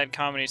writers at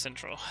Comedy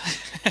Central.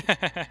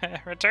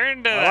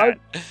 Return to that.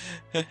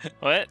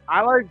 What?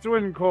 I liked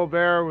when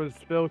Colbert was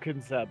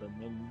Spilkin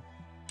 7.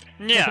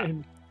 And Yeah.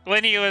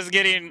 When he was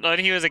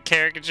a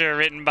caricature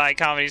written by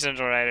Comedy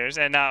Central writers,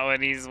 and not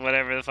when he's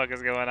whatever the fuck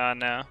is going on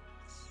now.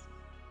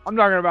 I'm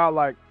talking about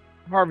like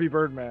Harvey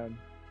Birdman.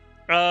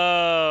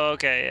 Oh,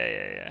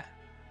 okay, yeah.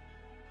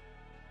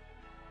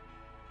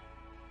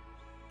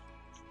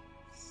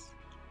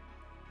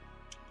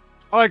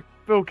 I like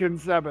Filkin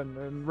 7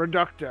 and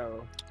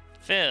Reducto.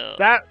 Phil.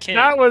 That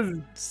was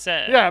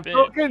Seb. yeah.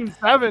 Filkin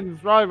 7 is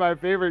probably my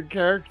favorite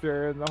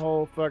character in the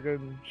whole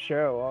fucking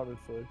show,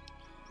 honestly.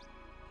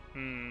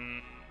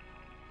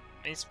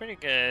 He's pretty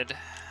good.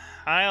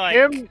 I like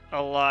Him-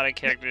 a lot of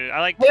characters. I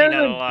like Him Peanut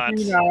a and lot.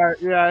 Peanut,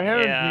 yeah,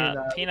 him Yeah, and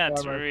Peanut.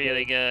 Peanut's are my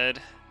really favorite.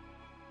 good.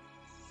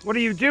 What are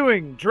you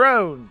doing,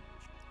 drone?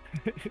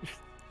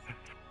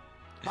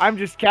 I'm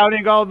just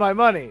counting all my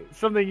money.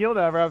 Something you'll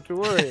never have to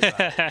worry about.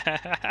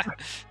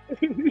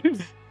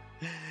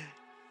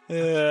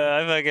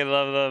 I fucking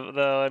love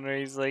the one where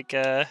he's like,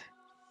 what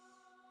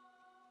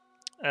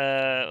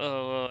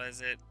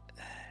was it?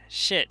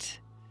 Shit.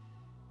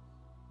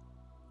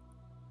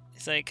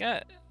 He's like,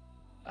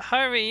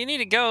 Harvey, you need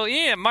to go.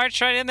 You need to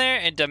march right in there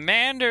and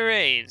demand a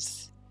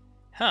raise.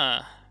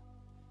 Huh.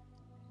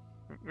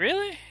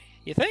 Really?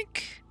 You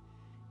think?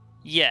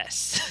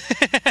 Yes.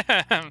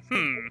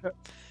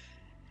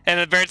 And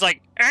the bird's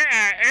like,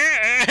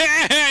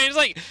 he's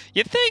like,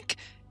 you think?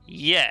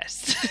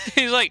 Yes.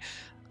 He's like,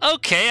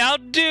 okay, I'll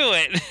do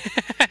it.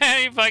 And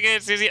he fucking,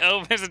 as soon as he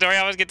opens the door, he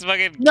almost gets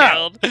fucking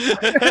killed.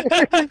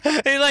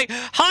 He's like,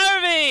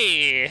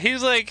 Harvey!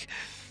 He's like,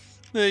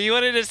 you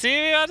wanted to see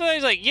me about that?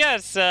 He's like,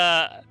 yes.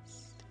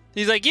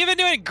 He's like, you've been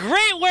doing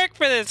great work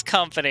for this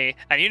company.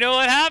 And you know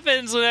what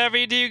happens whenever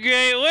you do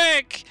great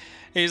work?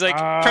 He's like,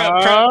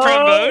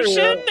 promotion?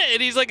 Yeah.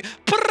 And he's like,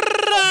 promotions!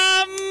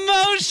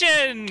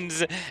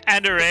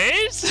 And a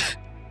raise?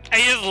 And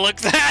he just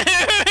looks at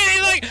him and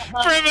he's like,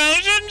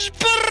 promotions?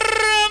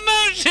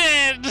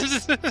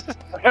 Promotions!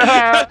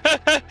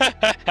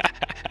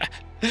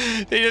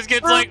 He just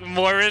gets like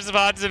more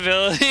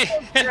responsibility.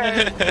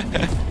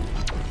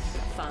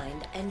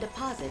 Find and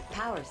deposit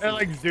power seeds. It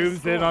like to zooms in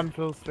store. on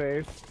Phil's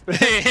face.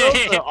 Those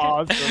are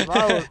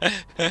awesome.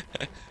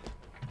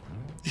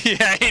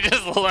 Yeah, he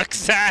just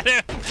looks at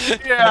him.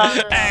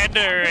 Yeah. And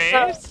a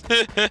raise.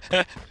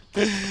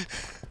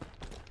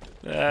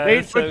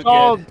 It's so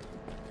called good.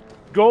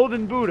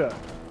 Golden Buddha.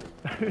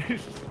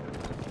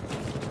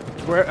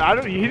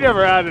 Where he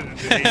never added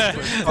it.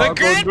 The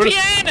grand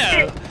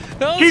piano.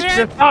 Those Keep are-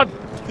 your thoughts.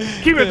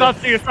 Keep your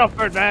thoughts to yourself,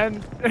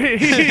 Birdman.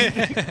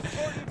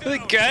 The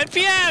grand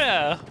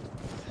piano.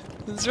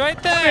 It's right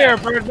there. Here,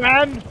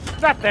 Birdman.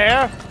 Not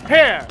there.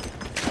 Here.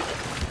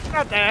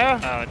 Not there.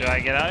 Oh, do I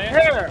get out of here?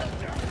 Here.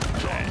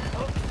 Okay.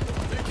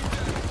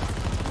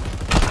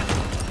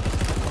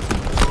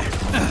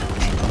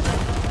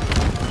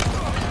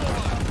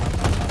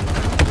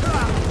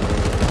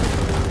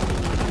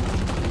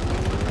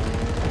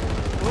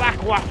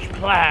 Black Watch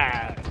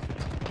Flag.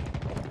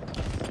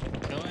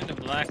 Going to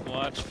Black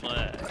Watch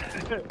Flag.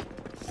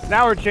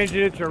 Now we're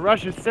changing it to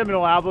Russia's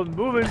seminal album,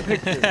 Moving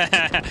Pictures.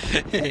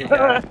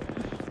 Yeah.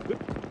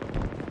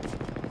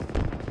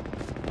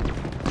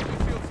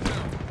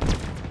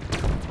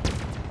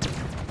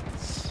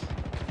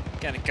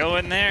 Gotta go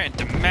in there and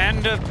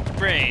demand a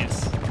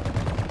raise.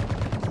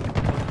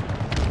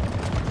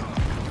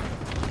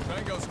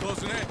 Tango's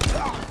closing in.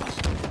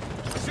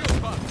 Shield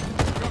spot.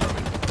 Cover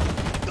me.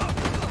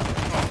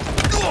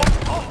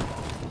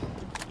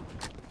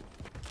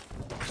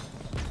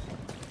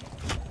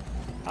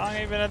 How long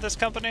have you been at this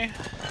company?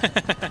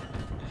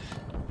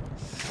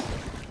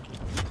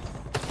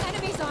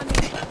 Enemies on me.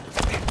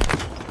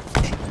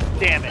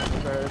 Damn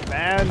it,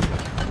 Birdman.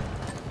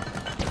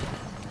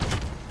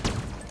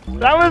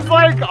 That was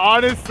like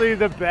honestly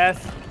the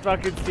best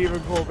fucking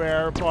Stephen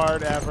Colbert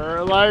part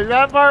ever. Like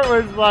that part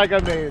was like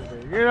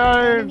amazing. You know what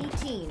I mean? Enemy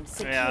team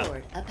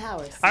secured Yeah. a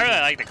power seed. I really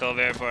like the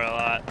Colbert Report a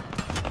lot.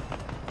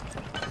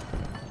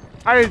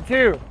 I did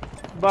too,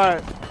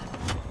 but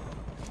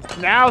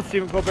now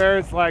Stephen Colbert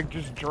is like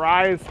just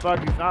dry as fuck.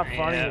 He's not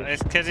funny. Yeah,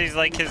 it's because he's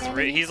like his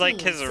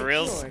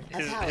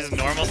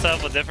normal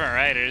self with different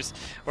writers,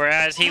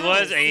 whereas he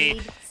was a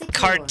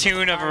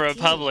cartoon of a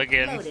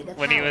Republican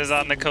when he was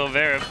on the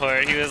Colbert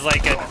Report. He was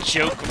like a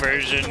joke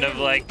version of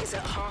like, Is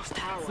at half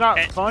power. It's not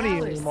funny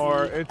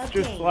anymore. It's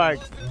just like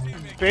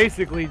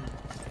basically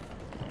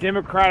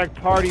Democratic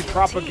Party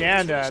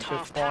propaganda at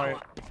this point.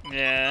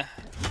 yeah.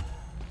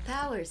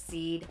 Power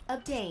seed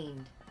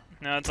obtained.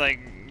 No, it's like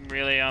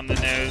really on the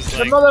nose. The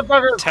Like,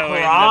 motherfucker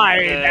towing cried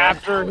the-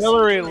 after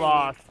Hillary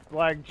lost.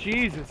 Like,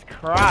 Jesus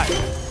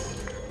Christ.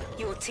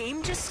 Your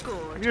team just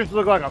scored. You just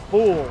look like a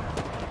fool.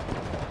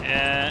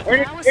 yeah.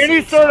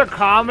 Any sort of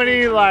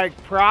comedy, like,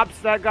 props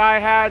that guy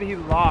had, he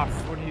lost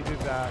when he did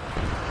that.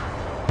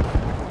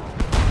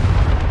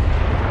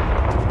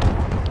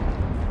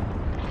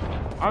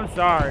 I'm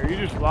sorry, you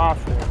just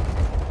lost it.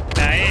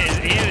 No,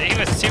 he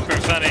was super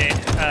funny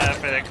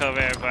for the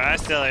Covert, but I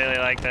still really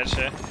like that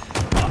shit.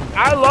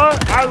 I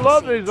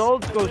love his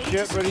old school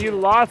shit, but he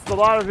lost a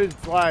lot of his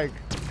like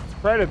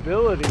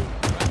credibility.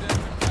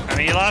 I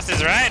mean, he lost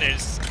his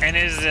riders and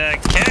his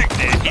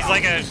character. He's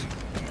like a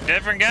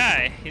different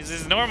guy. He's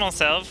his normal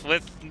self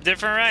with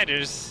different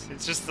riders.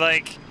 It's just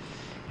like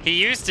he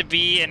used to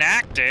be an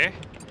actor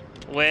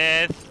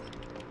with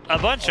a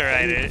bunch of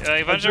riders,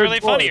 a bunch of really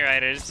funny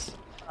riders.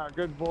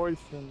 Good voice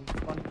and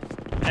funny.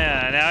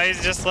 Yeah, now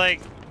he's just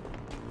like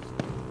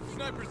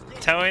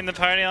towing the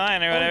party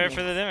line or whatever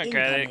for the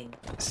Democratic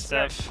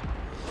stuff.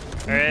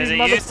 Whereas it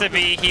used to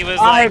be, he was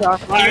like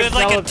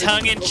a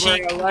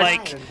tongue-in-cheek,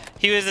 like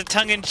he was a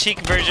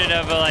tongue-in-cheek version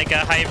of like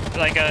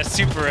a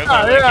super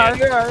Republican.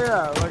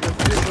 Yeah, like a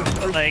super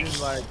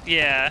person, like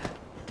yeah,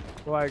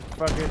 like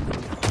fucking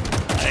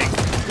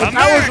like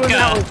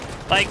America.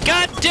 Like,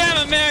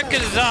 goddamn,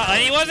 America's up.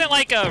 And he wasn't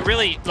like a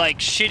really like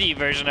shitty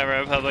version of a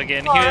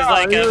Republican. He was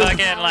like a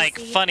fucking like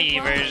funny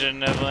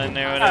version of one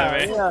or whatever.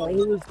 Yeah,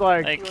 he was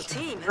like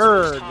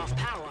nerd.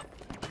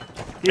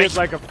 He was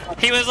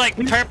like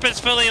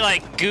purposefully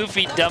like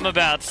goofy, dumb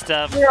about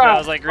stuff. Yeah, That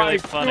was like really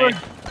funny.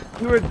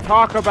 He would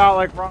talk about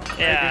like Ronald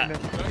Yeah.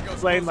 Reagan and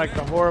explain like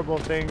the horrible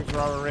things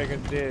Ronald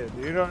Reagan did.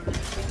 You know?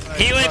 Like,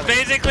 He would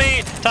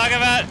basically talk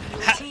about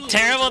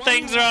terrible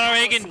things Ronald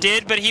Reagan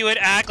did, but he would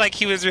act like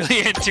he was really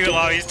into it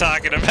while he's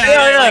talking about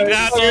it. Like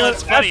that's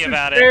what's funny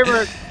about it.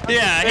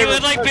 Yeah, he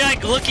would like be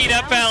like looking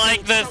up at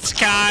like the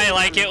sky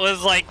like it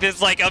was like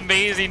this like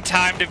amazing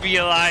time to be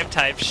alive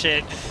type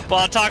shit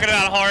while talking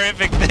about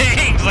horrific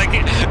things. Like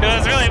it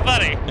was really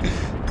funny.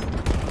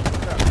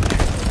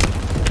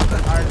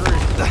 I agree.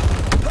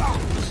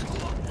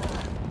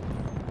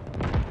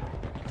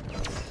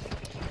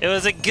 It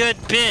was a good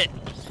bit.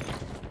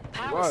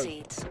 Power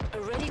seats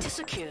are ready to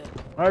secure.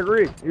 I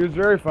agree. He was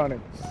very funny.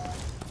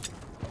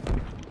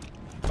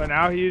 But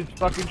now he's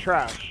fucking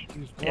trash.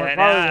 He's Yeah,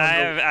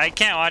 now I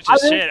can't watch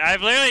his shit.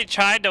 I've literally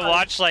tried to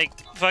watch like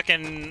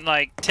fucking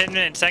like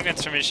 10-minute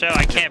segments from his show.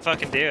 I can't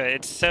fucking do it.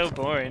 It's so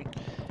boring.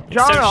 It's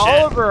John so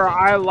Oliver,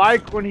 I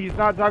like when he's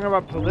not talking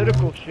about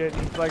political shit.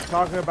 He's like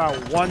talking about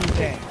one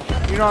thing.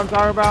 You know what I'm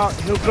talking about?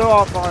 He'll go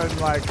off on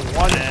like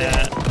one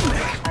thing.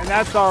 And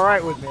that's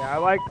alright with me. I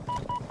like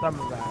some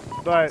of that.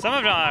 But some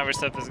of John Oliver's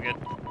stuff is good.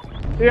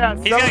 Yeah,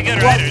 he's got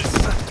good writers.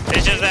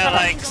 It's just that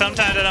like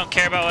sometimes I don't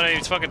care about what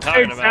he's fucking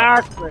talking about.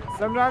 Exactly.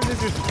 Sometimes it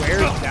just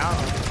wears down.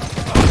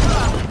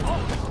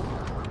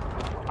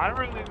 I don't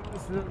really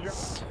listen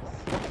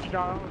to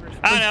John Oliver.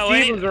 I don't know.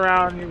 When he was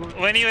around,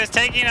 when he was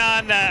taking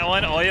on that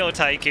one oil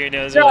tycoon,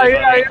 it was yeah,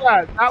 really funny.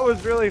 Yeah. That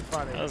was really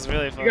funny. That was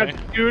really funny. You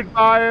got sued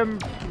by him.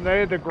 And they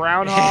had the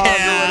groundhog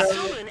yeah. or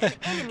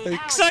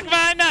whatever. Suck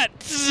my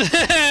nuts.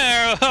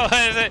 What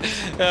is it?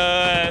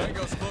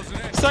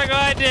 Suck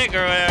my dick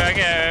or whatever. I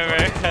can't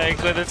remember.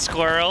 Like with a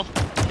squirrel.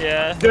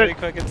 Yeah. Big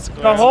fucking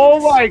squirrel. The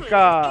whole like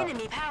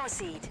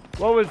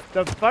what was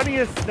the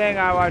funniest thing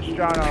I watched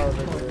John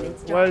Oliver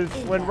do was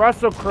when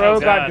Russell Crowe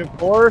got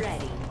divorced.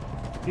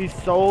 He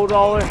sold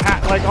all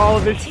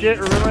of his shit.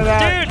 Remember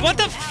that? Dude, what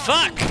the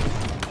fuck?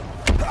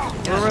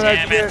 Remember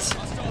that shit?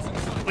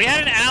 We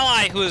had an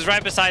ally who was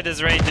right beside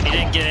this range and he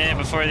didn't get in it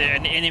before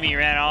an enemy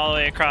ran all the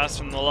way across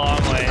from the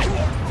long way.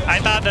 I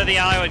thought that the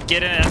ally would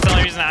get in it. That's the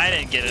only reason I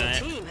didn't get in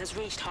it.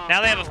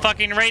 Now they have a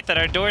fucking wraith at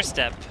our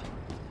doorstep.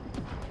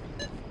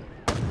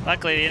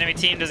 Luckily, the enemy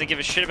team doesn't give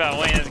a shit about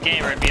winning this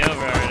game or it'd be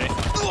over already.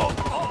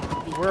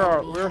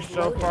 We're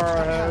so far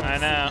ahead. I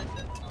know.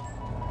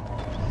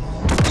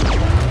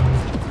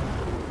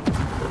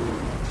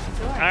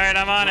 Alright,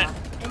 I'm on it.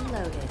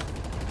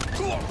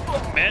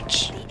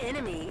 Mitch. The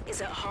enemy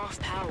is at half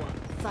power.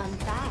 Fun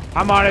fact.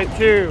 I'm on it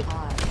too.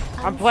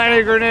 I'm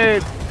planting a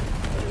grenade.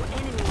 Your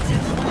enemies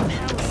have one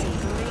power seat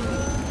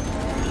remaining.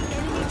 The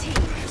enemy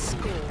team has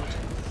scored.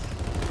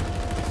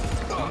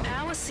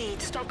 Power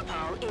seed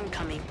stockpile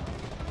incoming.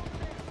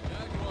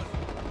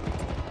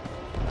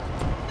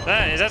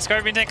 Is that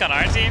Scorpion tank on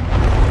our team?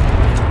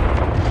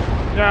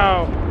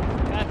 No.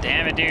 God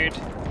damn it, dude.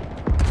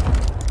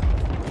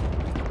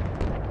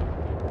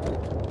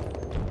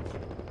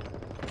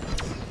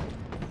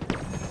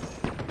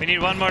 We need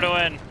one more to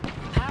win.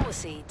 Power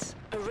seeds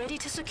are ready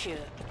to secure.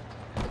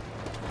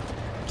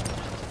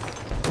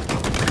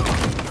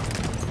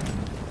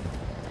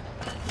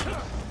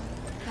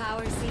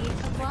 Power seed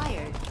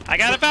acquired. I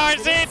got a power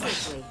seed!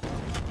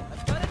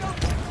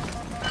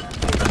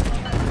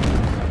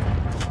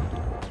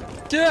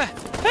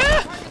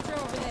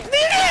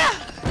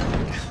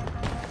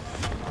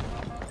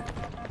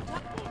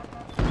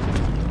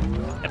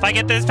 If I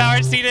get this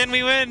power seed in,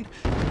 we win.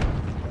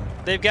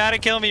 They've got to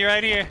kill me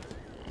right here.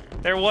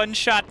 They're one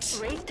shots.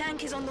 Wraith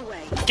tank is on the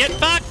way. Get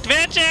fucked,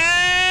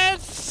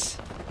 bitches!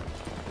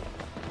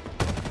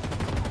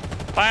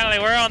 Finally,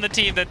 we're on the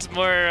team that's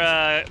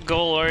more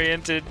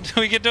goal-oriented.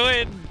 We get to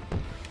win.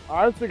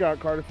 I still got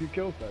quite a few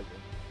kills that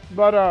game.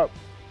 But,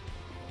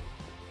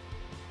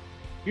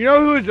 you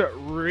know who's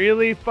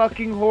really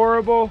fucking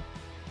horrible?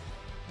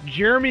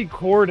 Jeremy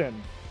Corden.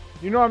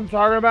 You know what I'm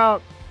talking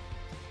about?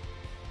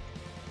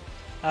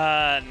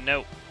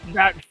 Nope.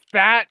 That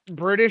fat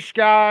British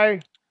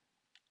guy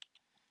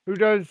who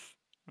does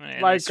I'm gonna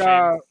end like this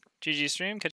stream. GG stream.